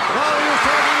behind while he was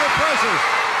talking with Precious.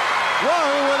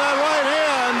 Wahoo with that right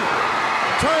hand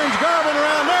turns Garvin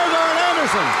around. There's Arn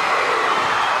Anderson.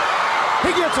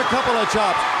 He gets a couple of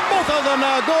chops. Both of them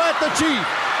now go at the Chief.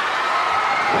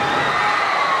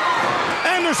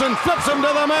 Anderson flips him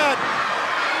to the mat.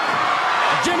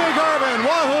 Jimmy Garvin,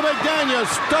 Wahoo McDaniel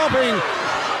stomping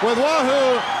with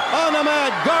Wahoo on the mat.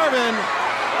 Garvin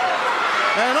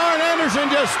and Arn Anderson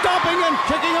just stomping and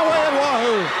kicking away at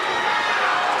Wahoo.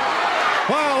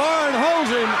 While Arn holds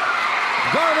him,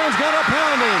 Garvin's got to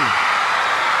pound him.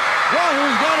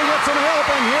 Wahoo's got to get some help,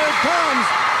 and here it comes.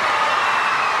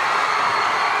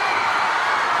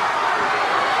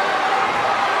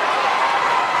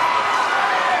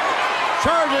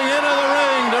 Charging into the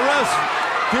ring to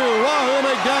rescue Wahoo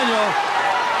McDaniel.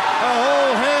 A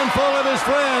whole handful of his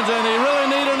friends, and he really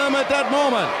needed them at that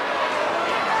moment.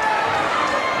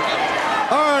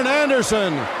 Arn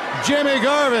Anderson, Jimmy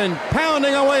Garvin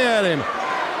pounding away at him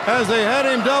as they had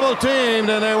him double teamed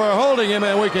and they were holding him,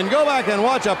 and we can go back and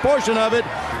watch a portion of it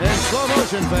in slow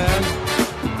motion,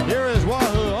 fans. Here is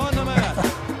Wahoo on the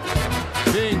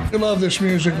mat. Being you love this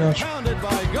music, don't you? pounded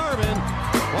by Garvin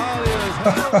while he is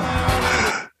held by Arn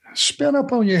Anderson. Spin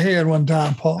up on your head one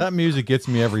time, Paul. That music gets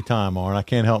me every time, Arn. I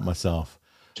can't help myself.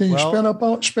 Can you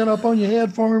spin up on your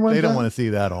head for me one time? They don't want to see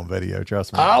that on video,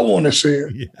 trust me. I want to see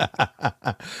it.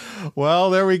 Yeah. Well,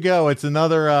 there we go. It's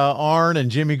another Arn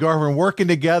and Jimmy Garvin working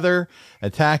together,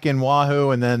 attacking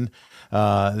Wahoo, and then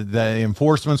the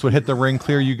enforcements would hit the ring,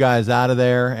 clear you guys out of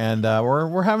there. And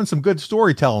we're having some good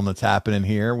storytelling that's happening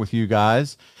here with you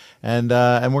guys. And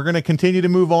we're going to continue to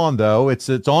move on, though. It's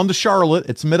on to Charlotte.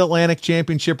 It's Mid-Atlantic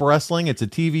Championship Wrestling. It's a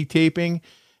TV taping.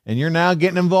 And you're now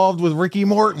getting involved with Ricky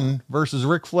Morton versus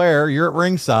Ric Flair. You're at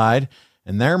ringside,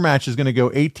 and their match is going to go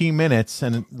 18 minutes,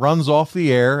 and it runs off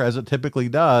the air, as it typically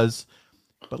does.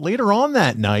 But later on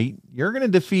that night, you're going to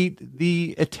defeat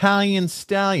the Italian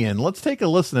Stallion. Let's take a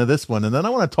listen to this one, and then I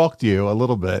want to talk to you a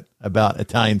little bit about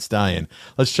Italian Stallion.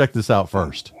 Let's check this out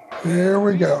first. Here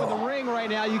we go. In the ring right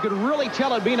now, you could really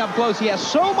tell it being up close. He has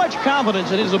so much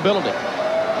confidence in his ability.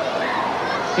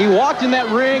 He walked in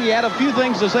that ring. He had a few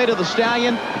things to say to the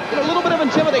Stallion. A little bit of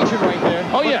intimidation right there.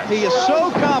 Oh, yeah. He is so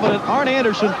confident, Arn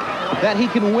Anderson, that he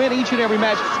can win each and every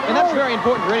match. And that's very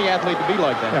important for any athlete to be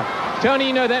like that. Yeah.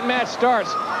 Tony, that match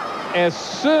starts as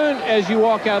soon as you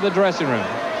walk out of the dressing room.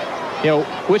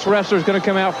 which wrestler is going to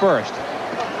come out first?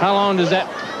 How long does that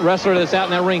wrestler that's out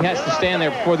in that ring has to stand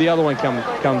there before the other one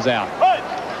comes out?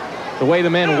 The way the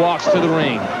man walks to the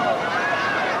ring.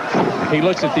 He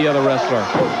looks at the other wrestler.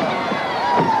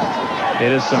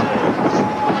 It is something.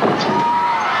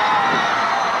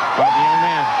 The young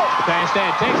man, Italian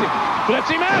Stallion takes him, flips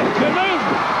him out. Good move.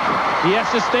 He has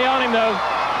to stay on him, though.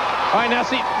 All right, now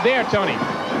see, there, Tony.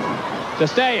 The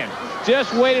Stallion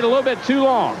just waited a little bit too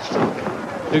long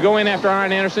to go in after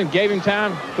Arn Anderson, gave him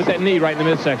time, put that knee right in the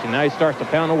midsection. Now he starts to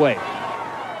pound away.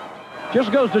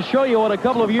 Just goes to show you what a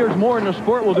couple of years more in the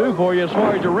sport will do for you as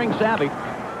far as your ring savvy.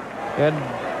 And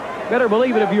better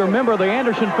believe it, if you're a member of the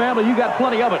Anderson family, you got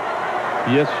plenty of it.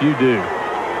 Yes, you do.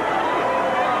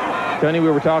 Tony, we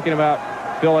were talking about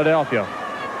Philadelphia.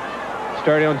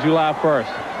 Starting on July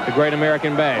 1st, the Great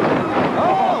American Bash.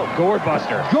 Oh! Gourd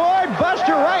Buster. Gourd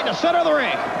Buster right in the center of the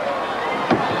ring.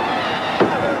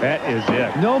 That is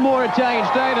it. No more Italian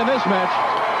Stallion in this match.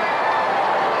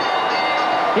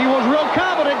 He was real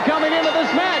confident coming into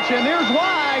this match, and here's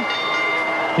why.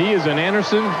 He is an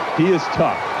Anderson. He is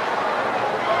tough.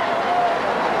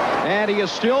 And he is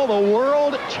still the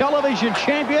world television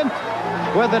champion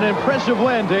with an impressive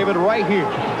win, David, right here.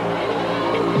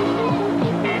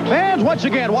 Fans, once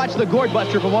again, watch the Gourd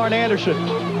Buster from Arn Anderson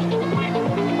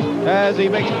as he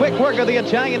makes quick work of the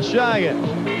Italian Stallion.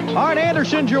 Arn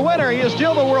Anderson's your winner. He is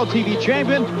still the world TV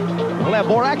champion. We'll have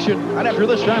more action right after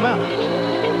this timeout.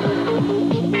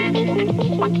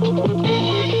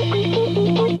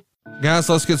 Guys,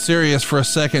 let's get serious for a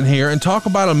second here and talk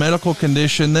about a medical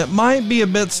condition that might be a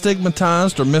bit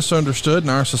stigmatized or misunderstood in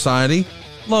our society: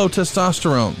 low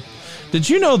testosterone. Did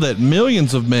you know that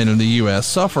millions of men in the U.S.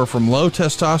 suffer from low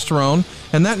testosterone,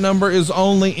 and that number is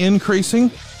only increasing?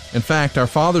 In fact, our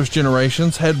fathers'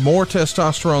 generations had more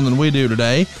testosterone than we do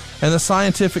today, and the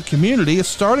scientific community is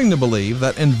starting to believe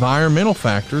that environmental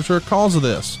factors are a cause of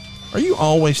this. Are you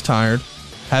always tired?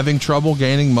 Having trouble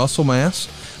gaining muscle mass?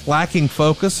 Lacking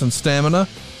focus and stamina?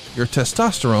 Your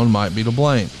testosterone might be to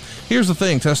blame. Here's the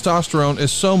thing, testosterone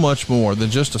is so much more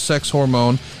than just a sex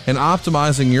hormone, and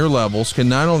optimizing your levels can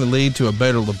not only lead to a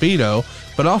better libido,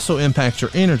 but also impact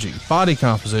your energy, body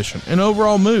composition, and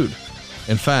overall mood.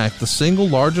 In fact, the single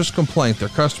largest complaint their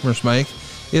customers make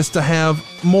is to have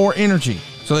more energy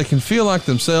so they can feel like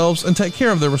themselves and take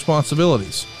care of their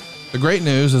responsibilities. The great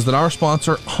news is that our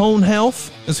sponsor, Hone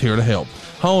Health, is here to help.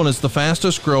 Hone is the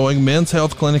fastest growing men's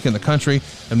health clinic in the country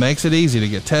and makes it easy to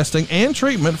get testing and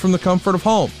treatment from the comfort of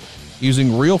home,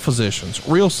 using real physicians,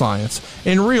 real science,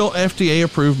 and real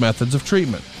FDA-approved methods of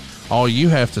treatment. All you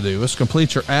have to do is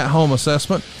complete your at-home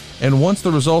assessment, and once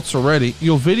the results are ready,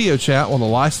 you'll video chat with a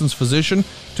licensed physician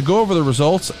to go over the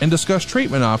results and discuss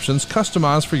treatment options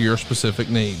customized for your specific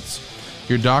needs.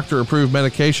 Your doctor-approved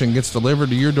medication gets delivered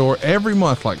to your door every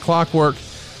month like clockwork,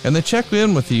 and they check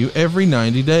in with you every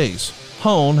 90 days.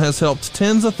 Hone has helped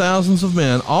tens of thousands of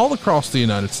men all across the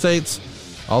United States.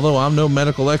 Although I'm no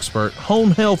medical expert,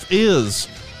 Hone Health is,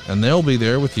 and they'll be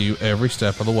there with you every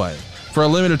step of the way. For a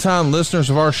limited time, listeners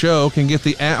of our show can get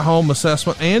the at-home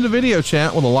assessment and a video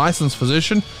chat with a licensed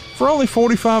physician for only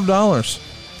 $45.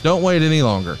 Don't wait any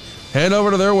longer. Head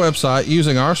over to their website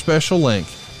using our special link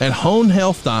at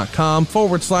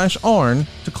honehealth.com/Arn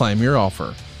to claim your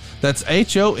offer. That's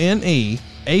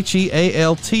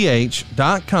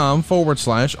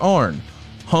HONEHEALTH.com/Arn.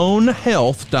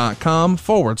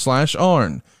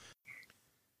 honehealth.com/Arn.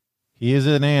 He is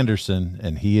an Anderson,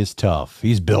 and he is tough.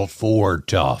 He's built for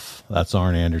tough. That's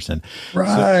Arn Anderson.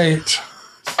 Right.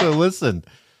 So listen,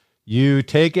 you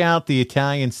take out the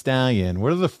Italian Stallion.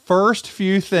 What are the first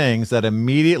few things that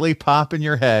immediately pop in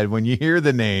your head when you hear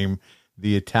the name,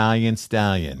 the Italian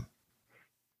Stallion?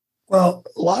 Well,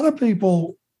 a lot of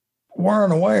people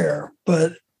weren't aware,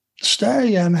 but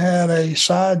Stallion had a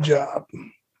side job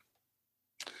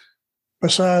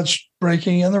besides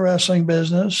breaking in the wrestling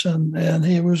business, and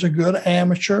he was a good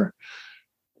amateur,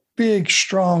 big,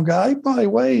 strong guy. He probably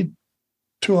weighed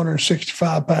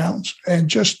 265 pounds, and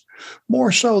just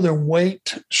more so than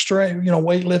weight strength,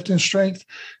 weightlifting strength.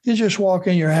 You just walk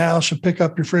in your house and pick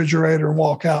up your refrigerator and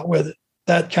walk out with it,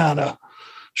 that kind of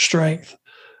strength.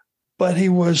 But he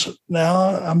was,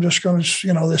 now I'm just going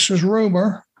to, this is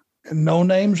rumor and no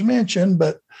names mentioned,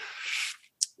 but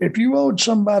if you owed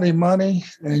somebody money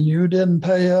and you didn't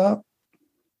pay up,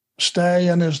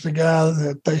 Stallion is the guy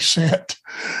that they sent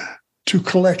to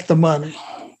collect the money.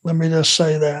 Let me just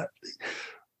say that.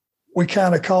 We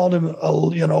kind of called him a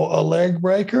leg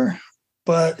breaker,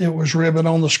 but it was ribbon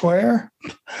on the square.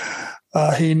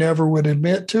 He never would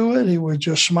admit to it. He would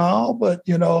just smile. But,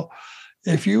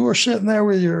 if you were sitting there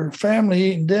with your family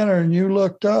eating dinner and you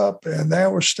looked up and there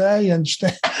were stallions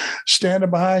standing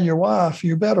behind your wife,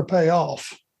 you better pay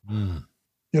off. Mm.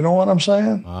 You know what I'm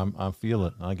saying? I feel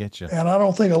it. I get you. And I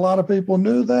don't think a lot of people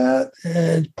knew that,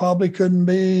 and probably couldn't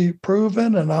be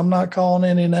proven. And I'm not calling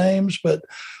any names, but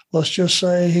let's just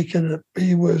say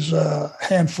he was a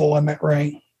handful in that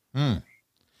ring. Mm.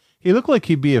 He looked like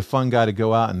he'd be a fun guy to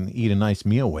go out and eat a nice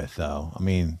meal with, though. I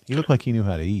mean, he looked like he knew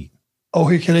how to eat. Oh,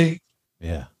 he could eat.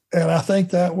 Yeah. And I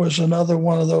think that was another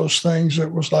one of those things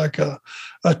that was like a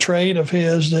trait of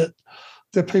his that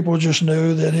people just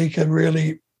knew that he could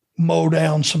really mow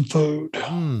down some food.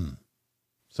 Mm.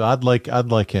 So I'd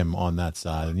like him on that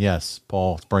side. And yes,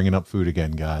 Paul's bringing up food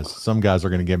again, guys. Some guys are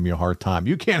going to give me a hard time.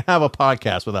 You can't have a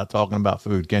podcast without talking about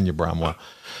food, can you, Bromwell?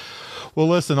 Well,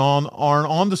 listen,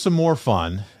 on to some more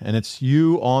fun, and it's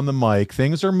you on the mic.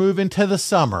 Things are moving to the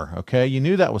summer, okay? You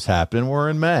knew that was happening. We're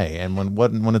in May, and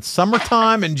when it's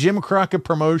summertime and Jim Crockett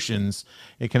Promotions,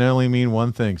 it can only mean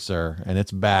one thing, sir, and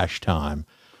it's bash time.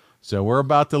 So we're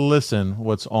about to listen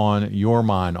what's on your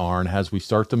mind, Arn, as we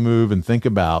start to move and think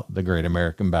about the Great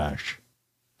American Bash.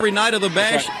 Every night of the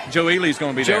bash, Joe Ely's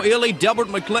going to be Joe there. Ely, Delbert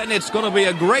McClinton. It's going to be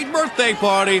a great birthday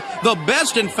party. The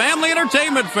best in family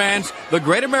entertainment, fans. The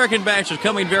Great American Bash is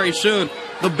coming very soon.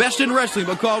 The best in wrestling,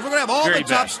 because we're going to have all the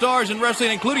top stars in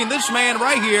wrestling, including this man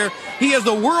right here. He is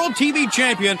the world TV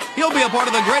champion. He'll be a part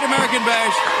of the Great American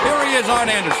Bash. Here he is, Arn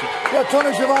Anderson. Yeah,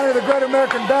 Tony Schiavone, the Great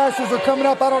American Bashes are coming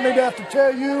up. I don't need to have to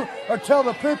tell you or tell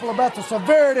the people about the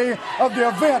severity of the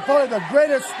event. Probably the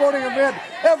greatest sporting event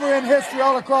ever in history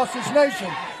all across this nation.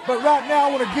 But right now,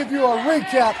 I want to give you a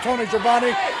recap, Tony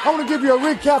Schiavone. I want to give you a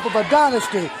recap of a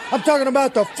dynasty. I'm talking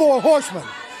about the Four Horsemen.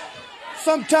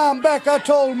 Sometime back, I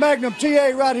told Magnum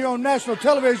TA right here on national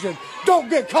television, don't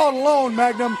get caught alone,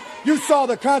 Magnum. You saw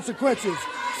the consequences.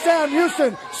 Sam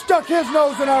Houston stuck his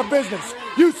nose in our business.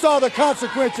 You saw the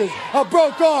consequences. A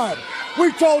broke arm.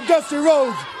 We told Dusty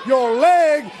Rhodes, your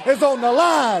leg is on the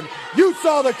line. You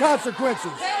saw the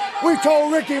consequences. We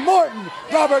told Ricky Morton,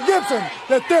 Robert Gibson,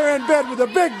 that they're in bed with the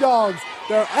big dogs.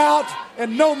 They're out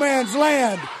in no man's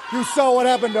land. You saw what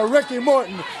happened to Ricky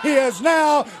Morton. He is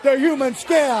now the human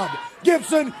scab.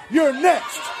 Gibson, you're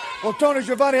next. Well, Tony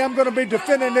Schiavone, I'm going to be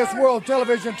defending this world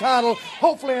television title,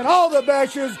 hopefully in all the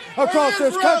bashes across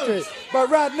this country.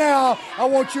 But right now, I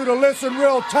want you to listen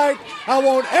real tight. I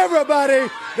want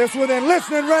everybody that's within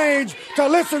listening range to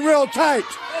listen real tight.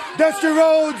 Dusty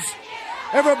Rhodes,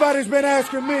 everybody's been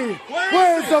asking me,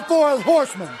 where's the Fourth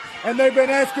Horseman? And they've been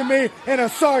asking me in a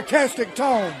sarcastic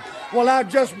tone. Well, I've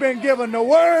just been given the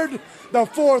word. The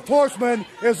Fourth Horseman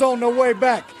is on the way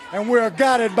back. And we're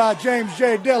guided by James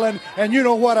J. Dillon, and you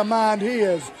know what a mind he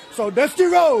is. So, Dusty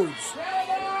Rhodes,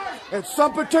 at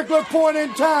some particular point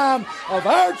in time of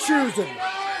our choosing,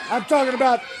 I'm talking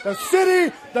about the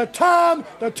city, the time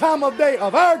of day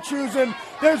of our choosing,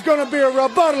 there's going to be a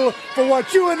rebuttal for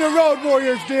what you and the Road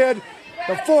Warriors did.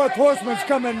 The Fourth Horseman's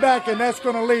coming back, and that's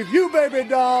going to leave you, baby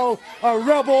doll, a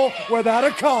rebel without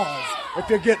a cause, if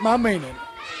you get my meaning.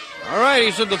 All right,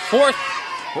 he said the Fourth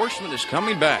Horseman is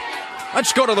coming back.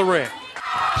 Let's go to the ring.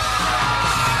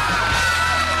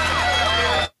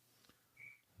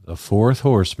 The Fourth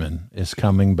Horseman is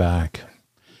coming back.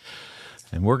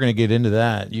 And we're going to get into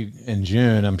that in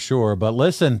June, I'm sure. But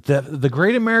listen, the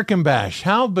Great American Bash,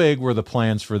 how big were the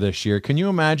plans for this year? Can you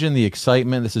imagine the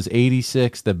excitement? This is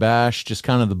 86, the Bash, just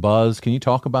kind of the buzz. Can you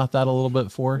talk about that a little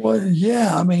bit for us? Well,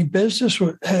 yeah. I mean, business,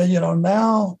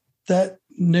 now that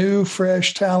new,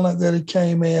 fresh talent that it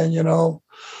came in,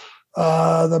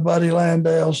 the Buddy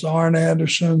Landales, the Arn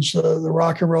Andersons, the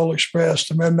Rock and Roll Express,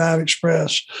 the Midnight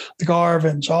Express, the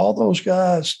Garvins, all those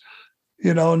guys,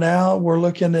 now we're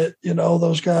looking at,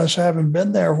 those guys haven't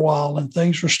been there a while and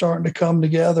things were starting to come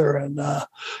together. And, the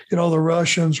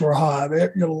Russians were hot. A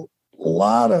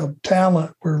lot of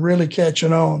talent were really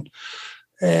catching on.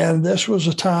 And this was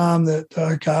a time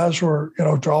that guys were,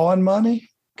 drawing money.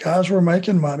 Guys were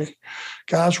making money.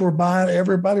 Guys were buying,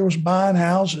 everybody was buying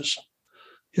houses.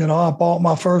 I bought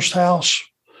my first house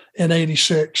in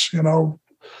 86.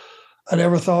 I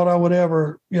never thought I would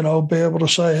ever, be able to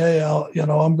say, hey,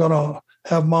 I'm going to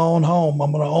have my own home.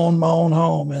 I'm going to own my own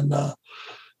home. And, I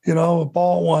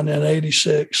bought one in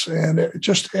 86 and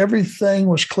just everything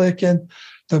was clicking.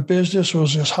 The business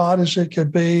was as hot as it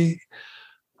could be.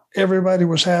 Everybody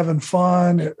was having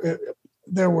fun.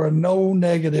 There were no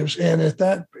negatives. And at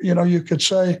that, you could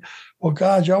say, well,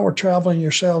 God, y'all were traveling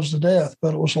yourselves to death.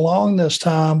 But it was along this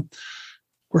time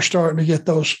we're starting to get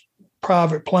those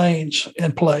private planes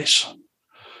in place.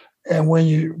 And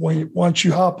once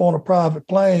you hop on a private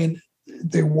plane,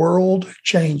 the world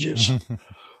changes.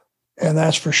 And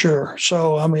that's for sure.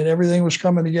 So, I mean, everything was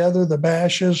coming together, the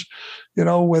bashes, you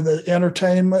know, with the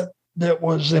entertainment that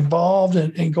was involved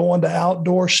in going to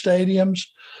outdoor stadiums.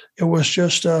 It was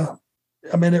just, it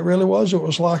really was. It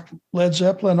was like Led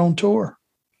Zeppelin on tour.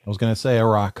 I was going to say a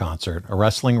rock concert, a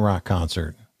wrestling rock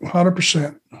concert.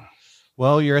 100%.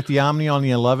 Well, you're at the Omni on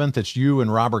the 11th. It's you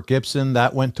and Robert Gibson.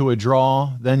 That went to a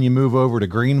draw. Then you move over to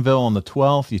Greenville on the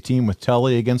 12th. You team with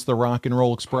Tully against the Rock and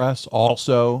Roll Express.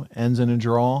 Also ends in a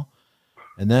draw.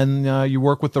 And then you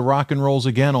work with the Rock and Rolls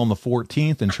again on the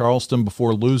 14th in Charleston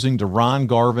before losing to Ron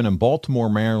Garvin in Baltimore,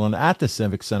 Maryland at the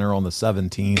Civic Center on the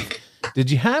 17th. Did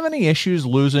you have any issues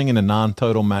losing in a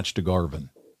non-title match to Garvin?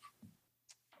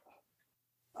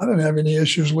 I didn't have any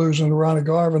issues losing to Ronnie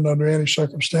Garvin under any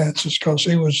circumstances because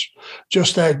he was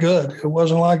just that good. It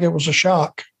wasn't like it was a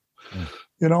shock.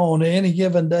 You know, on any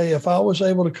given day, if I was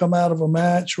able to come out of a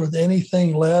match with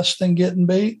anything less than getting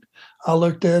beat, I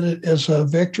looked at it as a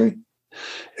victory.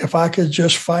 If I could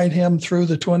just fight him through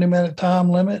the 20-minute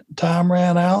time limit, time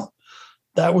ran out,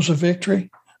 that was a victory.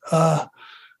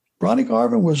 Ronnie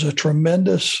Garvin was a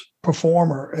tremendous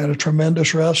performer and a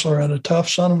tremendous wrestler and a tough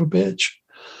son of a bitch.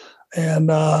 And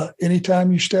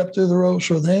anytime you step through the ropes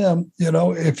with him, you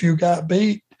know, if you got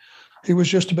beat, he was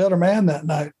just a better man that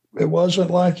night. It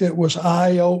wasn't like it was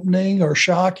eye-opening or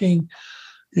shocking.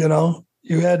 You know,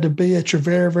 you had to be at your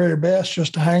very, very best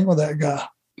just to hang with that guy.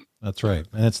 That's right.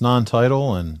 And it's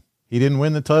non-title, and he didn't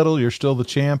win the title. You're still the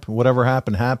champ. Whatever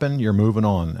happened. You're moving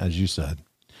on, as you said.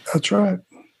 That's right.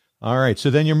 All right. So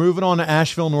then you're moving on to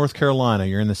Asheville, North Carolina.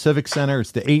 You're in the Civic Center.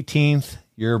 It's the 18th.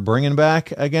 You're bringing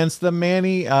back against the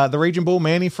Raging Bull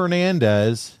Manny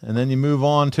Fernandez. And then you move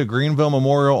on to Greenville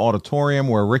Memorial Auditorium,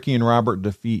 where Ricky and Robert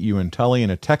defeat you and Tully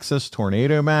in a Texas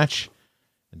Tornado match.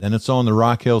 And then it's on the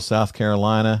Rock Hill, South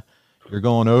Carolina. You're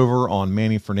going over on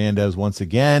Manny Fernandez once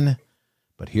again.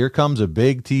 But here comes a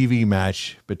big TV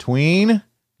match between,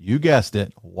 you guessed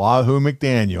it, Wahoo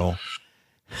McDaniel.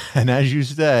 And as you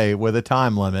say, with a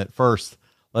time limit. First,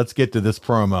 let's get to this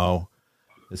promo.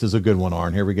 This is a good one,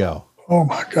 Arn. Here we go. Oh,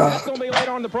 my God. It's going to be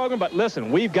later on in the program, but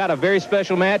listen, we've got a very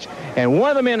special match, and one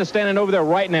of the men is standing over there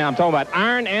right now. I'm talking about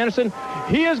Arn Anderson.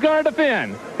 He is going to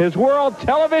defend his world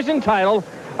television title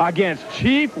against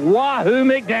Chief Wahoo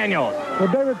McDaniel.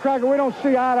 Well, David Crockett, we don't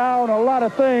see eye to eye on a lot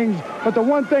of things, but the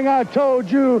one thing I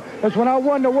told you is when I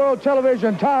won the world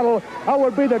television title, I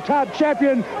would be the top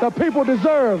champion the people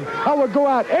deserve. I would go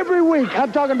out every week,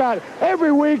 I'm talking about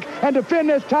every week, and defend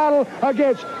this title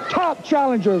against top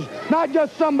challengers, not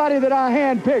just somebody that I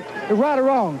handpicked, right or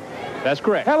wrong. That's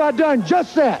correct. Have I done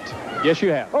just that? Yes, you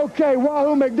have. Okay,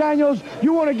 Wahoo McDaniels,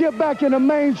 you want to get back in the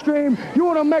mainstream, you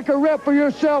want to make a rep for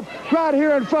yourself right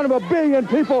here in front of 1 billion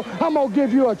people, I'm going to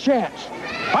give you a chance.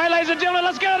 All right, ladies and gentlemen,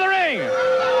 let's go to the ring.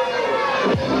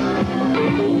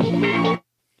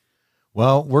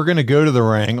 Well, we're going to go to the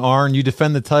ring. Arn, you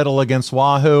defend the title against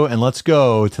Wahoo, and let's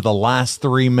go to the last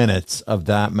 3 minutes of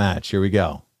that match. Here we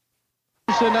go.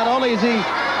 So not only is he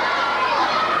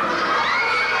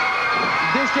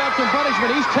dished out some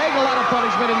punishment, he's taken a lot of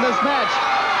punishment in this match.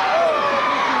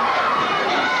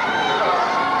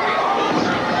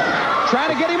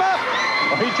 Trying to get him up.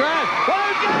 Oh, he tried. Oh,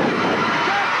 he's got it.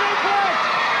 Suplex.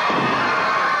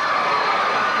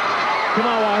 Come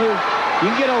on, Wahoo.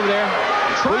 You can get over there.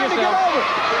 Trying to get over.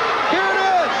 Here it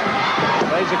is.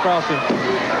 Lays across him.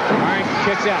 All right,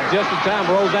 kicks out just in time,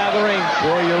 rolls out of the ring.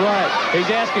 Boy, you're right. He's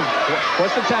asking,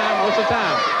 what's the time? What's the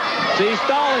time? See, he's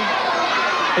stalling.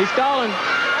 He's stalling.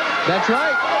 That's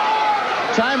right.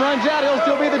 Time runs out, he'll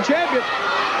still be the champion.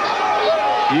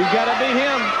 You've got to beat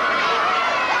him.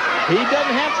 He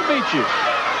doesn't have to beat you.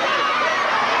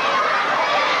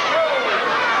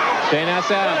 Staying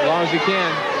outside as long as he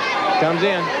can. Comes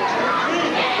in.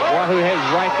 Wahoo heads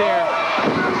right there.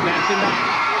 Snaps him back.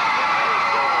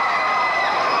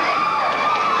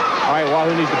 All right,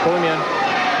 Wahoo needs to pull him in.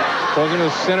 Pulls him to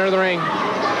the center of the ring.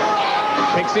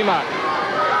 Picks him up.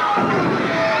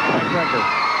 Backbreaker.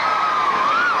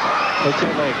 Hooks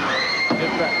that leg.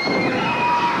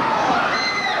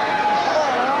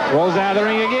 Rolls out of the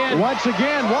ring again. Once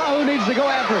again, Wahoo needs to go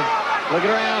after him.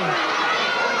 Looking around.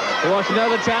 He wants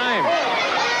another time.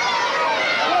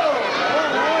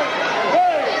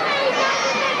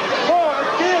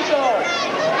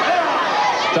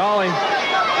 Stalling.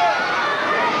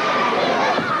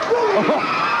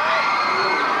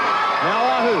 Now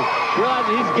Wahoo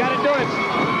realizes he's got to do it.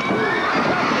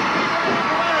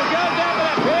 Goes down for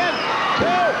that pin. 2,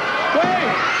 3.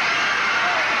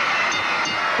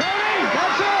 Tony,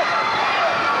 that's it.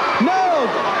 No,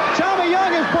 Tommy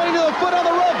Young is pointing to the foot on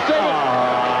the rope, David.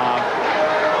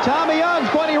 Tommy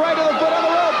Young's pointing right to the foot on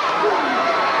the rope.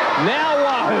 Now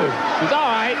Wahoo. He's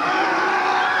all right.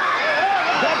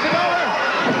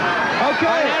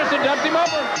 Okay. Anderson dumps him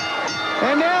over.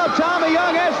 And now Tommy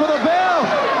Young asks for the bell.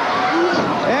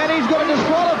 And he's going to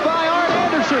disqualify Arn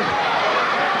Anderson.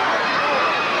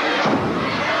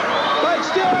 But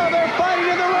still, they're fighting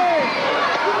in the ring.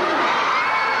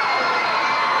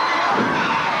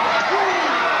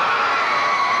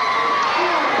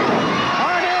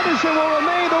 Arn Anderson will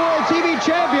remain the World TV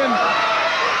Champion.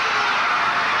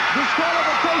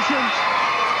 Disqualifications.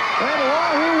 And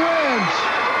Wahoo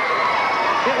wins.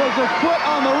 It was a foot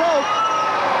on the rope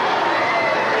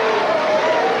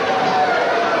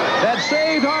that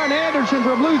saved Arn Anderson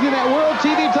from losing that World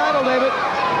TV title, David.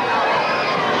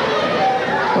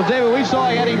 Well, David, we saw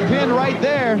he had him pinned right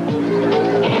there.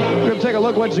 We're going to take a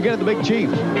look once again at the Big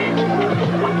Chief.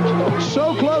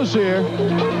 So close here.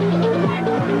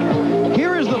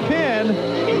 Here is the pin,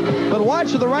 but watch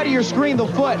to the right of your screen the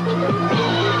foot.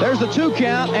 There's the 2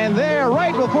 count, and there,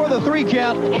 right before the 3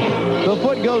 count, the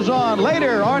foot goes on.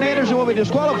 Later, Arn Anderson will be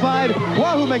disqualified.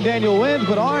 Wahoo McDaniel wins,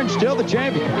 but Arn's still the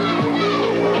champion.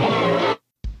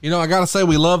 You know, I got to say,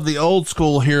 we love the old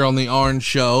school here on the Arn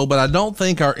Show, but I don't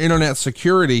think our internet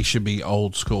security should be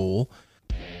old school.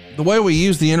 The way we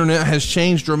use the internet has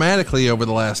changed dramatically over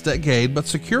the last decade, but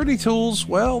security tools,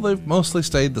 well, they've mostly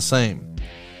stayed the same.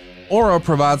 Aura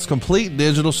provides complete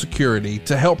digital security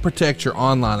to help protect your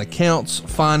online accounts,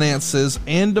 finances,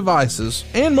 and devices,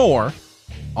 and more,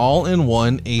 all in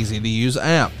one easy-to-use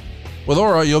app. With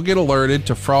Aura, you'll get alerted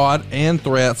to fraud and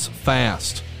threats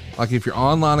fast, like if your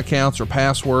online accounts or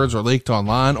passwords are leaked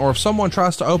online, or if someone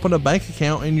tries to open a bank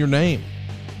account in your name.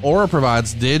 Aura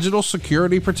provides digital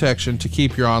security protection to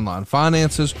keep your online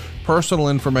finances, personal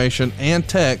information, and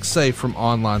tech safe from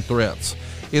online threats.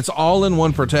 It's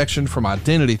all-in-one protection from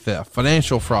identity theft,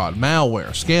 financial fraud,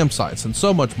 malware, scam sites, and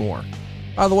so much more.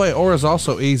 By the way, Aura is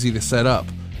also easy to set up.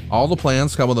 All the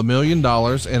plans come with $1 million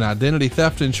in identity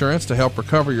theft insurance to help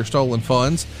recover your stolen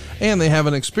funds, and they have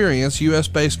an experienced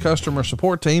US-based customer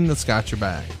support team that's got your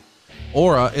back.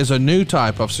 Aura is a new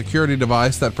type of security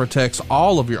device that protects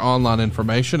all of your online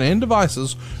information and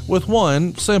devices with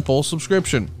one simple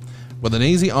subscription. With an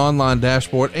easy online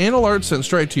dashboard and alerts sent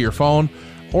straight to your phone,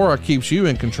 Aura keeps you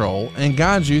in control and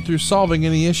guides you through solving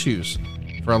any issues.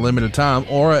 For a limited time,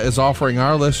 Aura is offering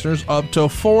our listeners up to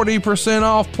 40%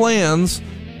 off plans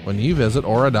when you visit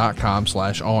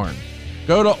aura.com/Arn.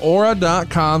 Go to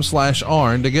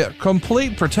aura.com/Arn to get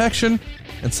complete protection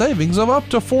and savings of up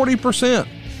to 40%.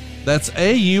 That's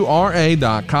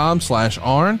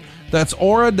aura.com/Arn. That's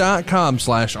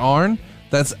aura.com/Arn.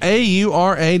 That's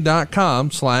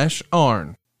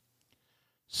aura.com/Arn.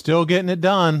 Still getting it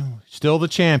done. Still the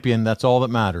champion. That's all that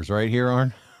matters, right here,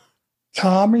 Arn?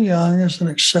 Tommy Young is an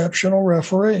exceptional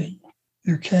referee.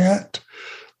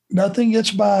 Nothing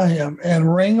gets by him.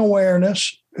 And ring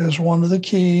awareness is one of the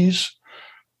keys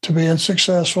to being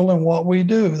successful in what we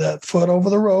do. That foot over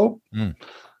the rope,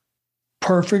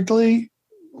 perfectly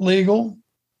legal.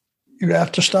 You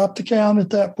have to stop the count at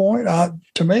that point.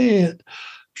 To me, it's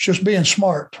just being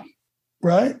smart,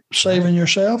 right? Saving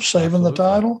yourself, saving the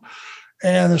title.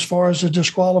 And as far as the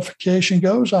disqualification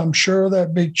goes, I'm sure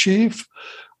that Big Chief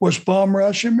was bum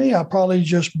rushing me. I probably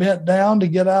just bent down to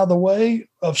get out of the way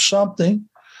of something.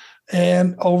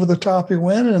 And over the top he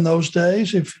went. And in those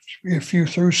days, if you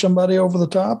threw somebody over the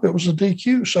top, it was a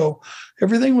DQ. So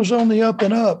everything was on the up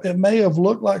and up. It may have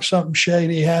looked like something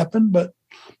shady happened, but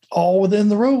all within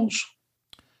the rules.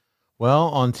 Well,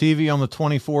 on TV on the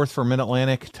 24th for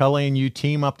Mid-Atlantic, Tully and you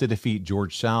team up to defeat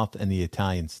George South and the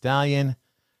Italian Stallion.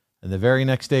 And the very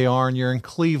next day, Arn, you're in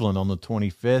Cleveland on the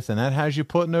 25th, and that has you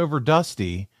putting over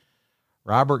Dusty.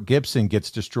 Robert Gibson gets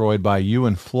destroyed by you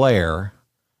and Flair.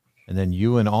 And then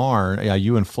you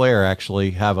and Flair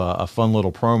actually have a fun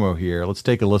little promo here. Let's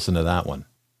take a listen to that one.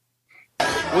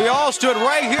 We all stood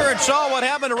right here and saw what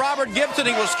happened to Robert Gibson.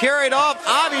 He was carried off,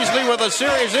 obviously with a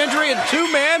serious injury, and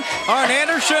two-man, Arn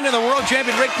Anderson and the world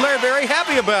champion Ric Flair very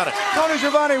happy about it. Tony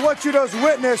Schiavone, what you just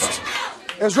witnessed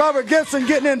is Robert Gibson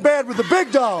getting in bed with the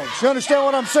big dogs. You understand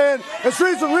what I'm saying? It's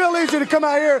real easy to come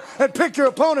out here and pick your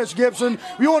opponents, Gibson.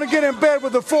 You want to get in bed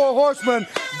with the four horsemen,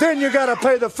 then you got to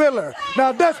pay the fiddler.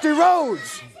 Now, Dusty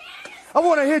Rhodes, I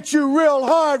want to hit you real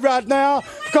hard right now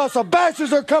because the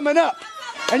bashes are coming up.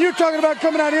 And you're talking about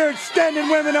coming out here and standing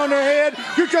women on their head.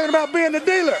 You're talking about being the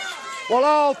dealer. Well,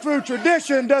 all through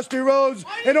tradition, Dusty Rhodes,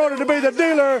 in order to be the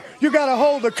dealer, you got to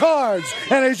hold the cards.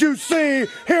 And as you see,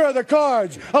 here are the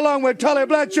cards, along with Tully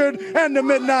Blanchard and the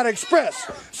Midnight Express.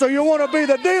 So you want to be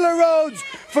the dealer, Rhodes?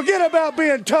 Forget about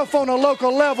being tough on a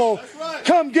local level. Right.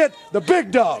 Come get the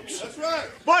big dogs. That's right.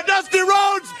 Boy, Dusty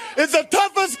Rhodes is the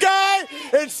toughest guy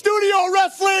in studio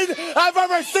wrestling I've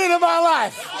ever seen in my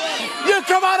life. You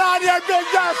come on here, Big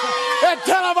Dust, and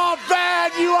tell him how bad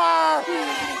bad you are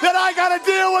that I got to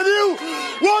deal with you.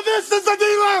 Well, this is the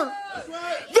dealer.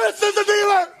 This is the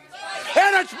dealer.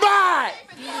 And it's mine.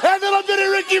 And little bitty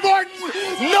Ricky Morton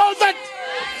knows it.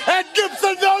 And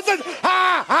Gibson knows it.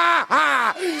 Ha, ha,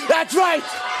 ha. That's right.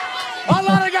 A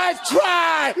lot of guys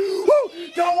try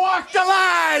to walk the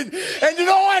line. And you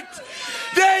know what?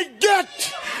 They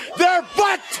get their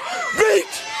butt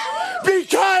beat.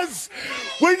 Because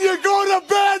when you go to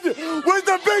bed with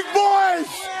the big boys,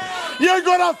 you're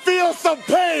going to feel some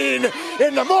pain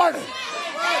in the morning.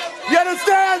 You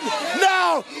understand?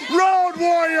 Now, Road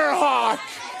Warrior Hawk,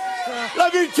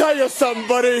 let me tell you something,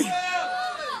 buddy.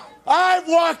 I've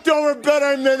walked over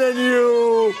better men than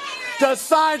you to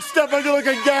sidestep a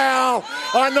good-looking gal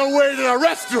on the way to the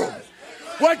restroom.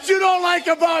 What you don't like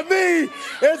about me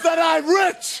is that I'm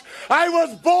rich. I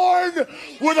was born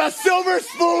with a silver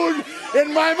spoon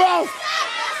in my mouth.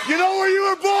 You know where you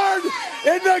were born?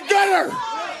 In the gutter.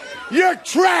 You're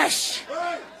trash.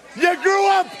 You grew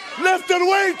up lifting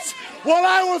weights while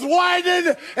I was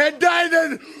whining and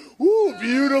dining. Ooh,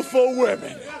 beautiful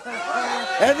women.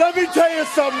 And let me tell you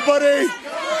something, buddy.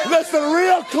 Listen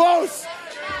real close.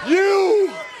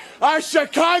 You are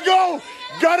Chicago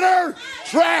gutter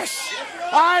trash.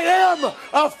 I am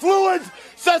affluent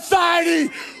society.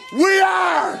 We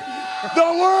are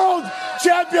the world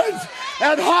champions.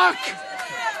 And Hawk,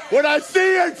 when I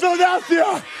see you in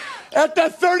Philadelphia at the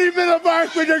 30-minute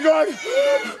mark when you're going,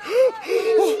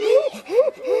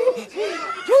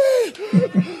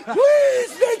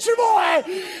 please, Nature Boy,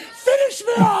 finish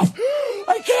me off.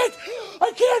 I can't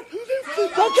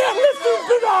lift these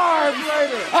big arms.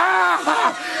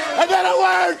 And then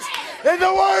in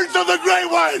the words of the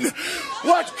great one,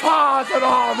 what's causing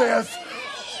all this?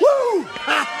 Woo!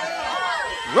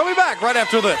 We'll be back right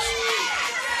after this.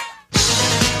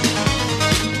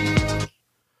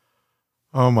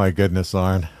 Oh, my goodness,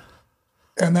 Arn.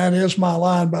 And that is my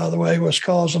line, by the way, what's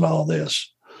causing all this.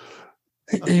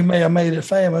 He may have made it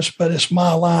famous, but it's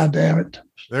my line, damn it.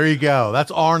 There you go.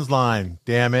 That's Arn's line,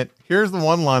 damn it. Here's the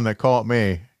one line that caught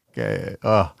me. Okay.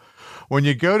 When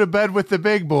you go to bed with the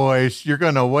big boys, you're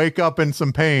going to wake up in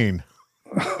some pain.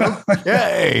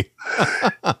 Okay.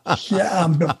 Yeah,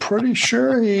 I'm pretty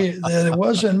sure that it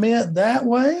wasn't meant that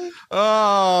way.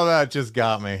 Oh, that just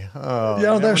got me. Oh, you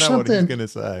know, there's something what he's going to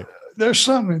say. There's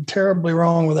something terribly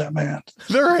wrong with that man.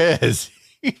 There is.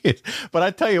 But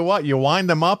I tell you what, you wind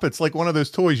them up. It's like one of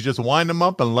those toys. You just wind them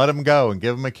up and let them go and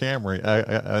give them a camera,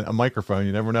 a microphone.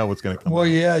 You never know what's going to come. Well,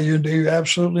 yeah, you do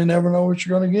absolutely never know what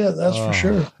you're going to get. That's for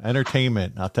sure.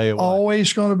 Entertainment. I'll tell you what.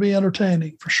 Always going to be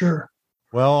entertaining for sure.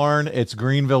 Well, Arn, it's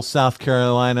Greenville, South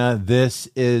Carolina. This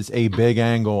is a big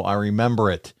angle. I remember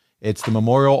it. It's the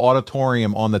Memorial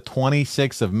Auditorium on the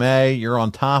 26th of May. You're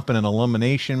on top in an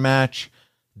elimination match.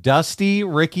 Dusty,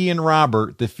 Ricky, and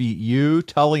Robert defeat you,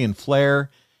 Tully, and Flair.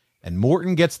 And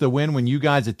Morton gets the win when you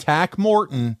guys attack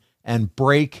Morton and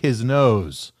break his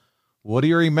nose. What do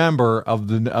you remember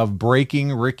of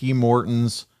breaking Ricky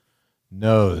Morton's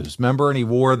nose? Remember, and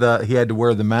he had to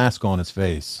wear the mask on his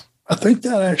face. I think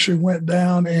that actually went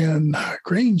down in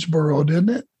Greensboro, didn't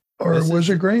it? Or was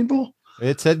it Greenville?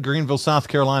 It said Greenville, South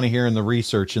Carolina here in the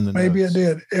research in the Maybe notes. it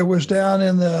did. It was down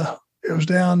in the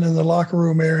locker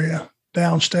room area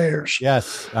downstairs.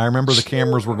 Yes. I remember the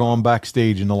cameras were going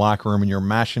backstage in the locker room and you're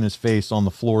mashing his face on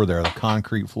the floor there, the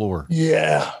concrete floor.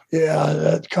 Yeah.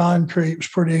 That concrete was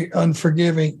pretty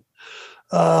unforgiving.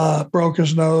 Broke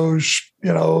his nose,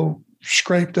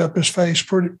 scraped up his face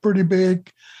pretty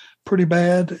big, pretty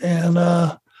bad. And,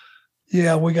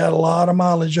 we got a lot of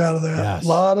mileage out of that. Yes. A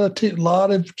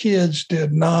lot of kids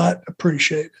did not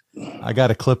appreciate it. I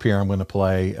got a clip here I'm going to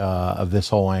play of this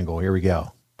whole angle. Here we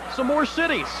go. Some more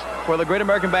cities where the Great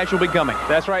American Bash will be coming.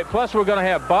 That's right. Plus, we're going to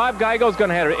have Bob Geigel's going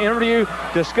to have an interview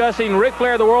discussing Ric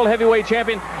Flair, the World Heavyweight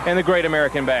Champion, and the Great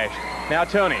American Bash. Now,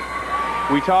 Tony,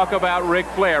 we talk about Ric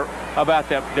Flair, about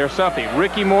them. There's something.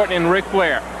 Ricky Morton and Ric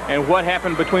Flair, and what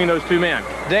happened between those two men.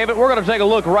 David, we're going to take a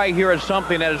look right here at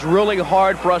something that is really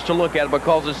hard for us to look at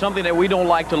because it's something that we don't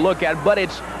like to look at, but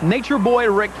it's Nature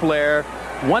Boy Ric Flair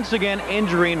once again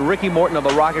injuring Ricky Morton of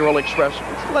the Rock and Roll Express.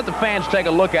 Let's let the fans take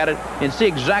a look at it and see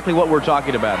exactly what we're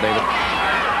talking about, David.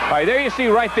 All right, there you see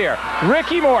right there.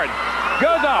 Ricky Morton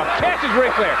goes off, catches Ric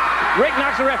Flair. Rick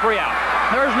knocks the referee out.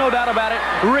 There's no doubt about it.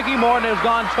 Ricky Morton has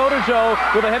gone toe-to-toe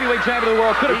with the heavyweight champion of the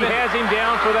world. He has him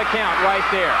down for the count right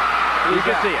there. You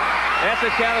can see it. That's the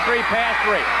count of 3, past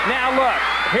 3. Now look,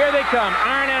 here they come.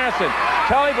 Arn Anderson,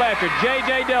 Tully Blanchard,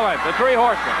 J.J. Dillon, the three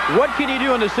horsemen. What can you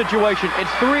do in this situation?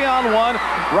 It's 3-on-1.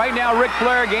 Right now, Ric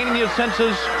Flair gaining his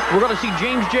senses. We're going to see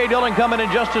James J. Dillon come in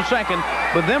just a second,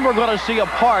 but then we're going to see a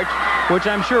part which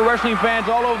I'm sure wrestling fans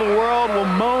all over the world will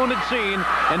moan at seeing.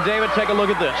 And David, take a look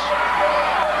at this.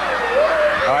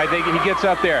 All right, he gets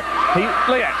up there.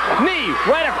 Look at knee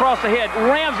right across the head,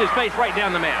 rams his face right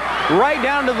down the mat. Right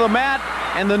down to the mat.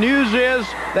 And the news is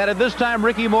that at this time,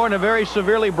 Ricky Morton, a very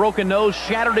severely broken nose,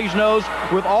 shattered his nose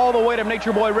with all the weight of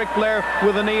Nature Boy Ric Flair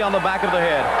with a knee on the back of the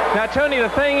head. Now, Tony, the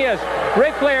thing is,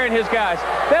 Ric Flair and his guys,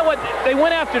 they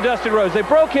went after Dusty Rhodes. They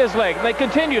broke his leg. They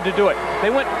continued to do it. They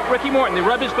went Ricky Morton. They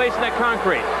rubbed his face in that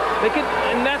concrete.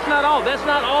 And that's not all. That's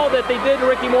not all that they did to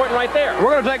Ricky Morton right there.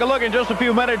 We're going to take a look in just a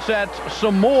few minutes at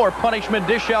some more punishment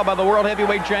dished out by the World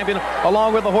Heavyweight Champion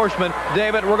along with the Horseman.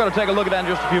 David, we're going to take a look at that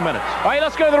in just a few minutes. All right,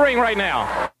 let's go to the ring right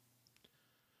now.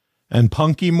 And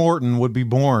Punky Morton would be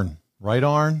born, right,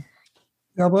 Arn?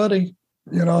 Yeah, buddy.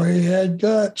 You know, he had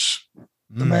guts.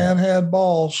 The man had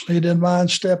balls. He didn't mind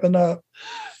stepping up.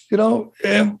 You know,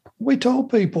 and we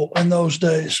told people in those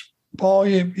days, Paul,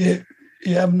 you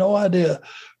have no idea.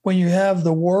 When you have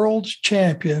the world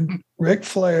champion, Ric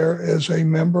Flair, as a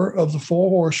member of the Four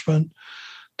Horsemen,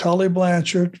 Tully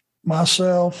Blanchard,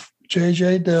 myself,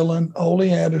 J.J. Dillon, Ole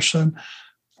Anderson,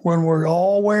 when we're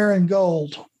all wearing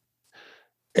gold,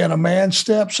 and a man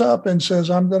steps up and says,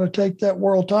 I'm going to take that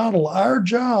world title, our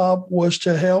job was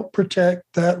to help protect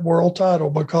that world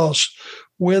title, because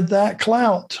with that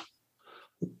clout,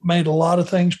 made a lot of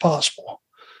things possible.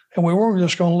 And we weren't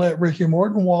just going to let Ricky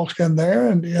Morton walk in there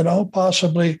and, you know,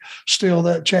 possibly steal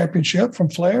that championship from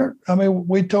Flair. I mean,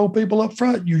 we told people up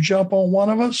front, you jump on one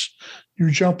of us,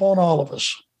 you jump on all of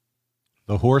us.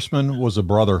 The Horseman was a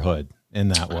brotherhood in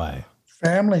that way.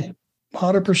 Family,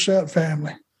 100%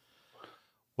 family.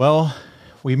 Well,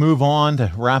 we move on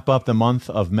to wrap up the month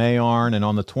of May, Arn, and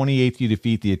on the 28th, you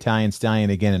defeat the Italian Stallion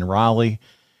again in Raleigh.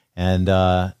 And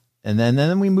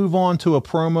then we move on to a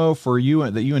promo for you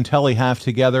that you and Telly have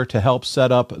together to help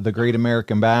set up the Great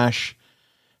American Bash.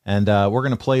 And we're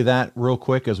going to play that real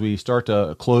quick as we start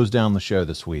to close down the show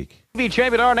this week. TV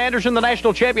champion Arn Anderson, the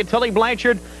national champion Tully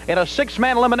Blanchard, in a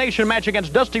 6-man elimination match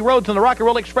against Dusty Rhodes and the Rock and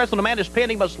Roll Express. When the man is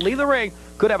pinned, he must leave the ring.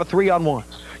 Could have a 3-on-1.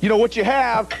 You know, what you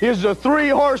have is the three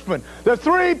horsemen, the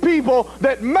three people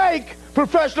that make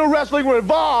professional wrestling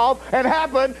revolve and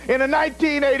happen in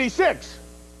 1986.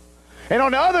 And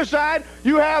on the other side,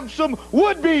 you have some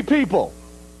would-be people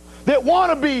that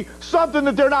want to be something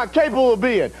that they're not capable of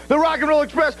being. The Rock and Roll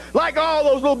Express, like all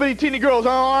those little bitty teeny girls,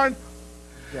 huh, Arn?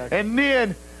 Exactly. And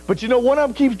then, but you know, one of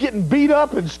them keeps getting beat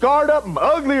up and scarred up and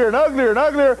uglier and uglier and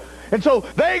uglier. And so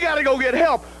they got to go get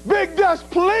help. Big Dust,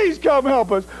 please come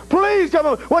help us. Please come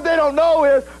help us. What they don't know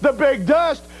is the Big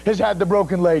Dust has had the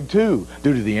broken leg too,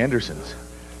 due to the Andersons.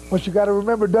 What you got to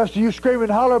remember, Dusty, you scream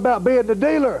and holler about being the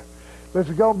dealer. But if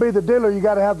you're going to be the dealer, you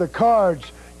got to have the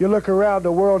cards. You look around,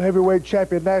 the world heavyweight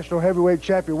champion, national heavyweight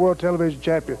champion, world television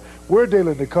champion. We're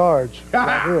dealing the cards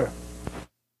right here.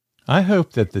 I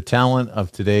hope that the talent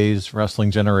of today's wrestling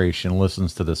generation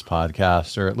listens to this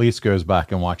podcast, or at least goes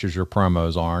back and watches your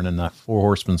promos, Arn, and the Four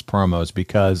Horsemen's promos,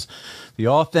 because the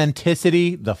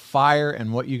authenticity, the fire,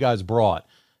 and what you guys brought,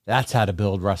 that's how to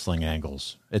build wrestling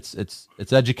angles. It's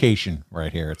education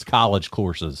right here. It's college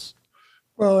courses.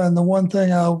 Well, and the one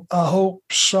thing I hope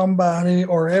somebody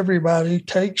or everybody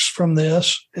takes from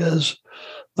this is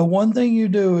the one thing you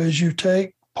do is you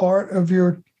take part of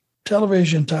your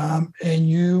television time and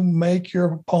you make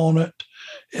your opponent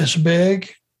as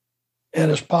big and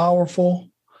as powerful,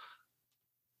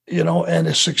 you know, and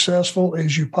as successful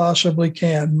as you possibly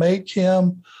can. Make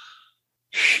him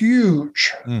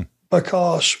huge,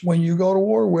 because when you go to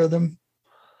war with him,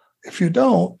 if you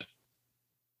don't,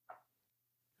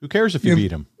 who cares if you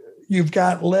beat him? You've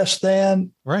got less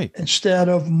than instead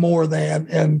of more than.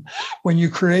 And when you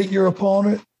create your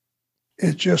opponent,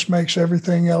 it just makes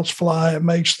everything else fly. It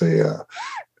makes the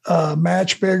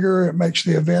match bigger. It makes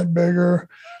the event bigger.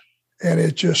 And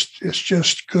it's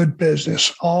just good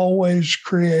business. Always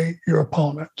create your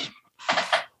opponent.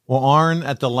 Well, Arn,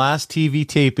 at the last TV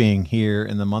taping here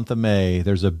in the month of May,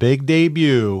 there's a big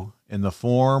debut in the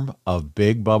form of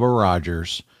Big Bubba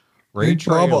Rogers. Ray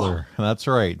Traylor. That's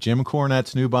right. Jim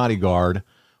Cornette's new bodyguard.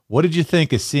 What did you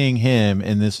think of seeing him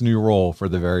in this new role for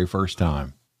the very first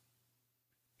time?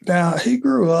 Now, he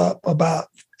grew up about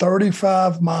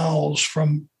 35 miles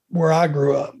from where I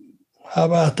grew up. How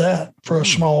about that for a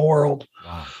small world?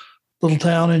 Wow. Little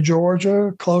town in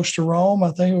Georgia, close to Rome.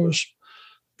 I think it was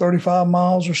 35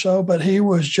 miles or so, but he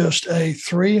was just a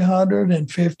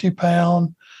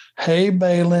 350-pound hay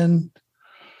baling,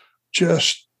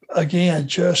 just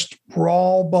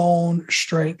raw bone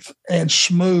strength and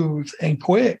smooth and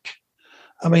quick.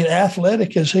 I mean,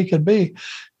 athletic as he could be.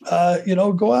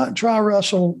 Go out and try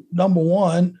wrestle number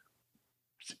one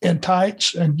in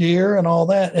tights and gear and all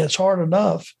that. It's hard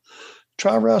enough.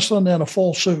 Try wrestling in a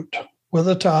full suit with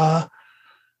a tie,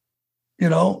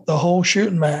 the whole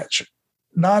shooting match.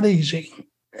 Not easy.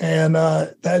 And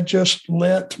that just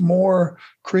lent more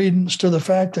credence to the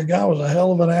fact the guy was a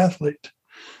hell of an athlete.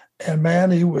 And, man,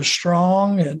 he was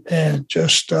strong and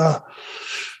just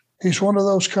he's one of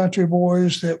those country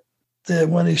boys that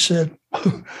when he said,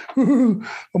 I'm going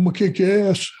to kick your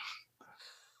ass,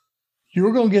 you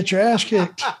were going to get your ass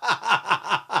kicked.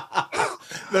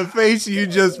 The face you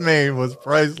just made was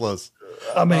priceless.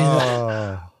 I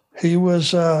mean, he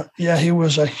was a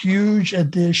huge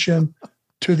addition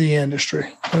to the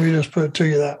industry. Let me just put it to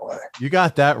you that way. You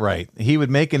got that right. He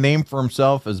would make a name for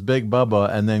himself as Big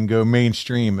Bubba and then go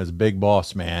mainstream as Big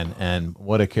Boss Man. And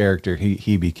what a character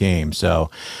he became. So,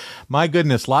 my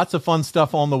goodness, lots of fun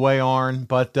stuff on the way, Arn.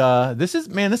 But this has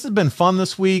been fun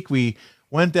this week. We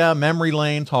went down memory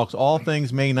lane, talks all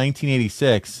things May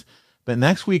 1986. But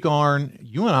next week, Arn,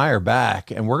 you and I are back,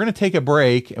 and we're going to take a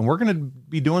break, and we're going to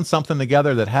be doing something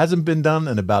together that hasn't been done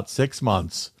in about 6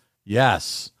 months.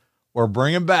 Yes. We're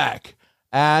bringing back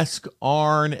Ask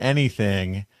Arn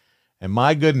Anything. And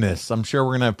my goodness, I'm sure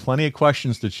we're going to have plenty of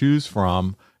questions to choose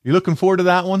from. You looking forward to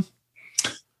that one?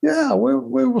 Yeah, we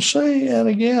will see. And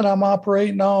again, I'm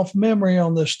operating off memory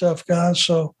on this stuff, guys.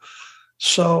 So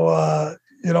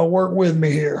work with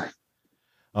me here.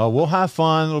 We'll have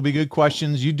fun. It'll be good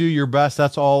questions. You do your best.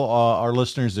 That's all our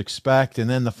listeners expect. And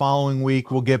then the following week,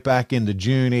 we'll get back into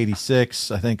June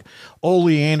 86. I think Ole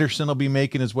Anderson will be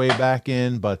making his way back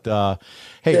in. But,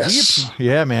 hey, yes.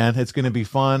 Yeah, man, it's going to be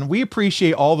fun. We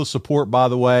appreciate all the support, by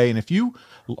the way. And if you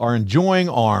are enjoying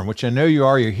Arn, which I know you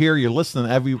are, you're here, you're listening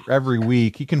every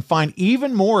week, you can find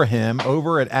even more of him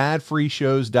over at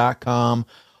adfreeshows.com.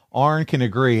 Arn can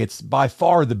agree. It's by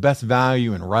far the best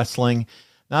value in wrestling.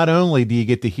 Not only do you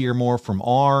get to hear more from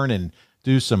Arn and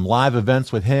do some live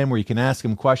events with him where you can ask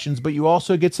him questions, but you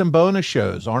also get some bonus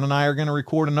shows. Arn and I are going to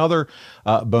record another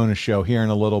bonus show here in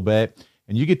a little bit,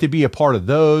 and you get to be a part of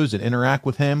those and interact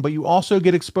with him, but you also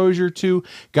get exposure to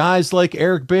guys like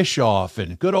Eric Bischoff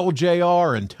and good old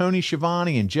JR and Tony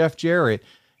Schiavone and Jeff Jarrett.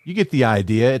 You get the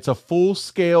idea. It's a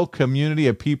full-scale community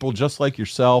of people just like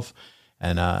yourself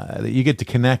and that you get to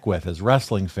connect with as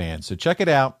wrestling fans. So check it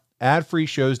out,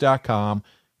 adfreeshows.com.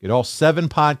 Get all 7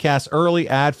 podcasts early,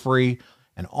 ad-free,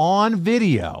 and on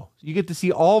video. You get to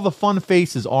see all the fun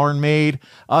faces Arn made,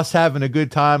 us having a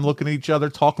good time looking at each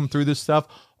other, talking through this stuff.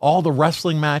 All the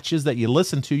wrestling matches that you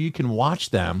listen to, you can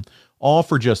watch them all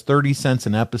for just 30 cents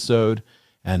an episode,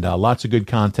 and lots of good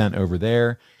content over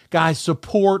there. Guys,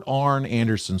 support Arn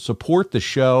Anderson. Support the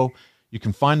show. You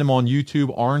can find him on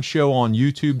YouTube, Arn Show on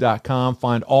YouTube.com.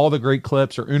 Find all the great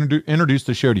clips or introduce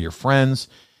the show to your friends.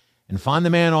 And find the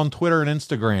man on Twitter and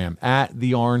Instagram at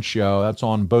The Arn Show. That's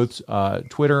on both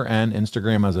Twitter and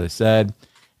Instagram, as I said.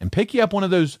 And pick you up one of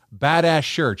those badass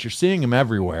shirts. You're seeing them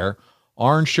everywhere.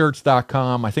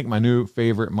 ArnShirts.com. I think my new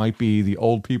favorite might be the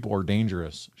Old People Are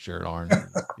Dangerous shirt, Arn.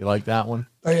 You like that one?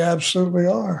 They absolutely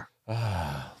are.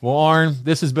 Well, Arn,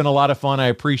 this has been a lot of fun. I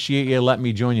appreciate you letting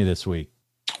me join you this week.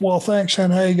 Well, thanks.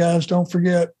 And hey, guys, don't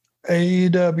forget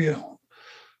AEW.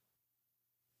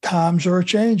 Times are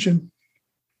changing.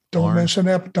 Don't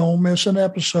miss an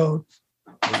episode.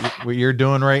 What you're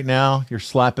doing right now, you're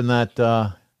slapping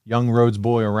that young Rhodes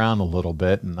boy around a little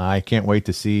bit, and I can't wait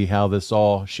to see how this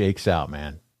all shakes out,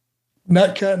 man.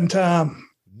 Nut cutting time.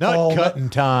 Nut cutting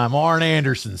time, Arn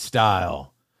Anderson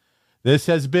style. This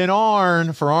has been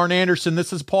Arn. For Arn Anderson,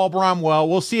 this is Paul Bromwell.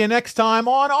 We'll see you next time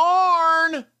on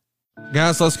Arn.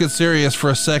 Guys, let's get serious for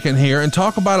a second here and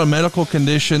talk about a medical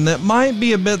condition that might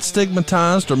be a bit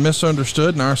stigmatized or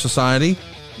misunderstood in our society.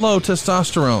 Low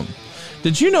testosterone.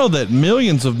 Did you know that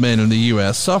millions of men in the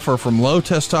U.S. suffer from low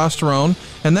testosterone,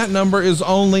 and that number is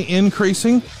only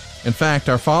increasing? In fact,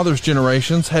 our fathers'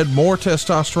 generations had more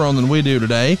testosterone than we do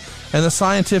today, and the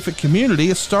scientific community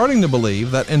is starting to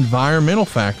believe that environmental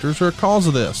factors are a cause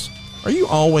of this. Are you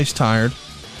always tired?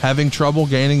 Having trouble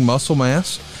gaining muscle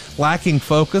mass? Lacking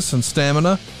focus and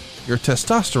stamina? Your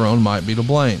testosterone might be to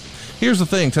blame. Here's the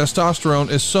thing, testosterone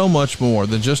is so much more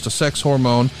than just a sex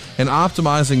hormone, and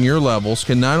optimizing your levels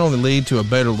can not only lead to a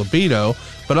better libido,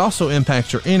 but also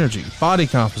impact your energy, body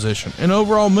composition, and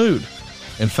overall mood.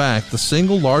 In fact, the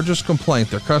single largest complaint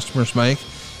their customers make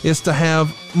is to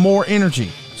have more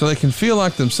energy so they can feel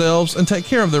like themselves and take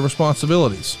care of their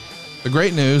responsibilities. The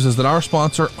great news is that our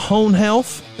sponsor, Hone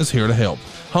Health, is here to help.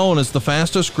 Hone is the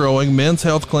fastest growing men's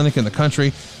health clinic in the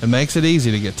country and makes it easy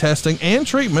to get testing and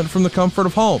treatment from the comfort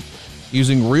of home,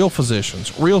 using real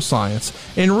physicians, real science,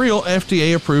 and real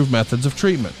FDA-approved methods of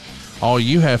treatment. All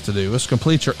you have to do is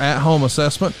complete your at-home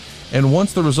assessment And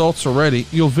once the results are ready,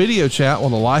 you'll video chat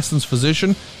with a licensed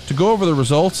physician to go over the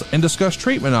results and discuss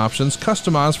treatment options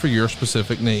customized for your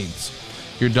specific needs.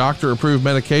 Your doctor-approved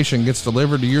medication gets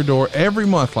delivered to your door every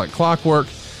month like clockwork,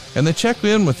 and they check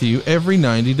in with you every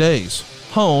 90 days.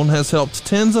 Hone has helped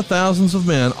tens of thousands of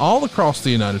men all across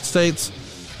the United States.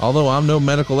 Although I'm no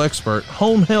medical expert,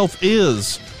 Hone Health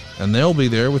is, and they'll be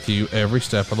there with you every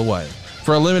step of the way.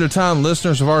 For a limited time,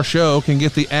 listeners of our show can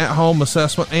get the at-home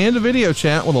assessment and a video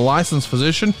chat with a licensed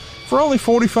physician for only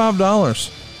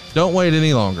 $45. Don't wait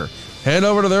any longer. Head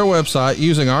over to their website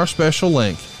using our special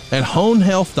link at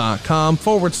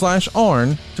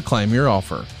honehealth.com/ARN to claim your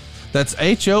offer. That's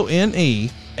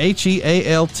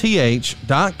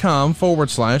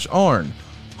HONEHEALTH.com/ARN.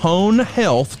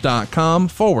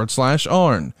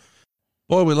 honehealth.com/ARN.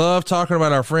 Boy, we love talking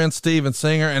about our friend Steven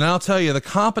Singer, and I'll tell you, the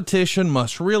competition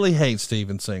must really hate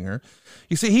Steven Singer.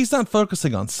 You see, he's not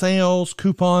focusing on sales,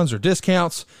 coupons, or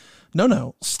discounts.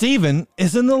 No, Steven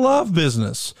is in the love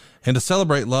business, and to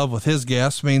celebrate love with his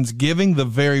guests means giving the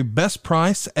very best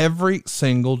price every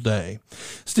single day.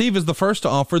 Steve is the first to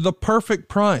offer the perfect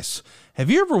price. Have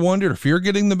you ever wondered if you're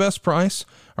getting the best price?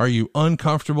 Are you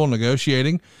uncomfortable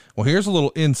negotiating? Well, here's a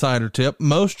little insider tip.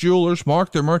 Most jewelers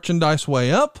mark their merchandise way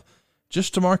up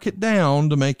just to mark it down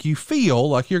to make you feel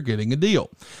like you're getting a deal.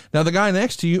 Now, the guy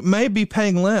next to you may be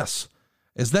paying less.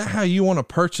 Is that how you want to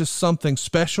purchase something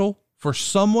special for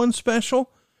someone special?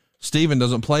 Steven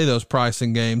doesn't play those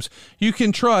pricing games. You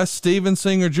can trust Steven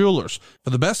Singer Jewelers for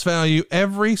the best value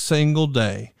every single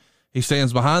day. He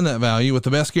stands behind that value with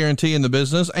the best guarantee in the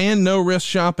business and no risk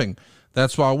shopping.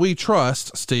 That's why we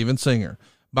trust Steven Singer.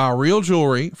 Buy real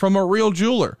jewelry from a real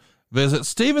jeweler. Visit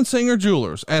Steven Singer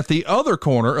Jewelers at the other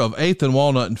corner of 8th and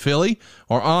Walnut in Philly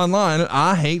or online at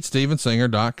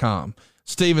IHateStevenSinger.com.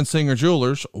 Steven Singer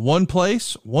Jewelers, one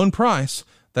place, one price.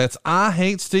 That's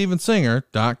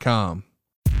IHateStevenSinger.com.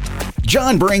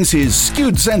 John brings his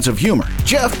skewed sense of humor.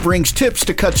 Jeff brings tips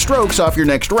to cut strokes off your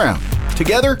next round.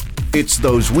 Together, it's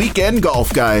those weekend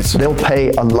golf guys. They'll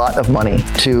pay a lot of money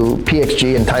to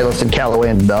PXG and Titleist and Callaway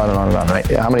and on and on and on, right?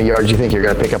 How many yards do you think you're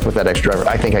going to pick up with that extra driver?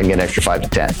 I think I can get an extra 5 to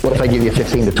 10. What if I give you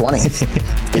 15 to 20?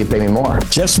 You pay me more.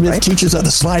 Jeff Smith teaches on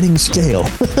a sliding scale.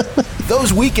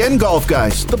 Those Weekend Golf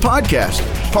Guys, the podcast,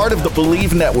 part of the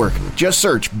Believe Network. Just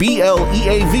search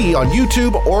BLEAV on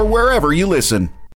YouTube or wherever you listen.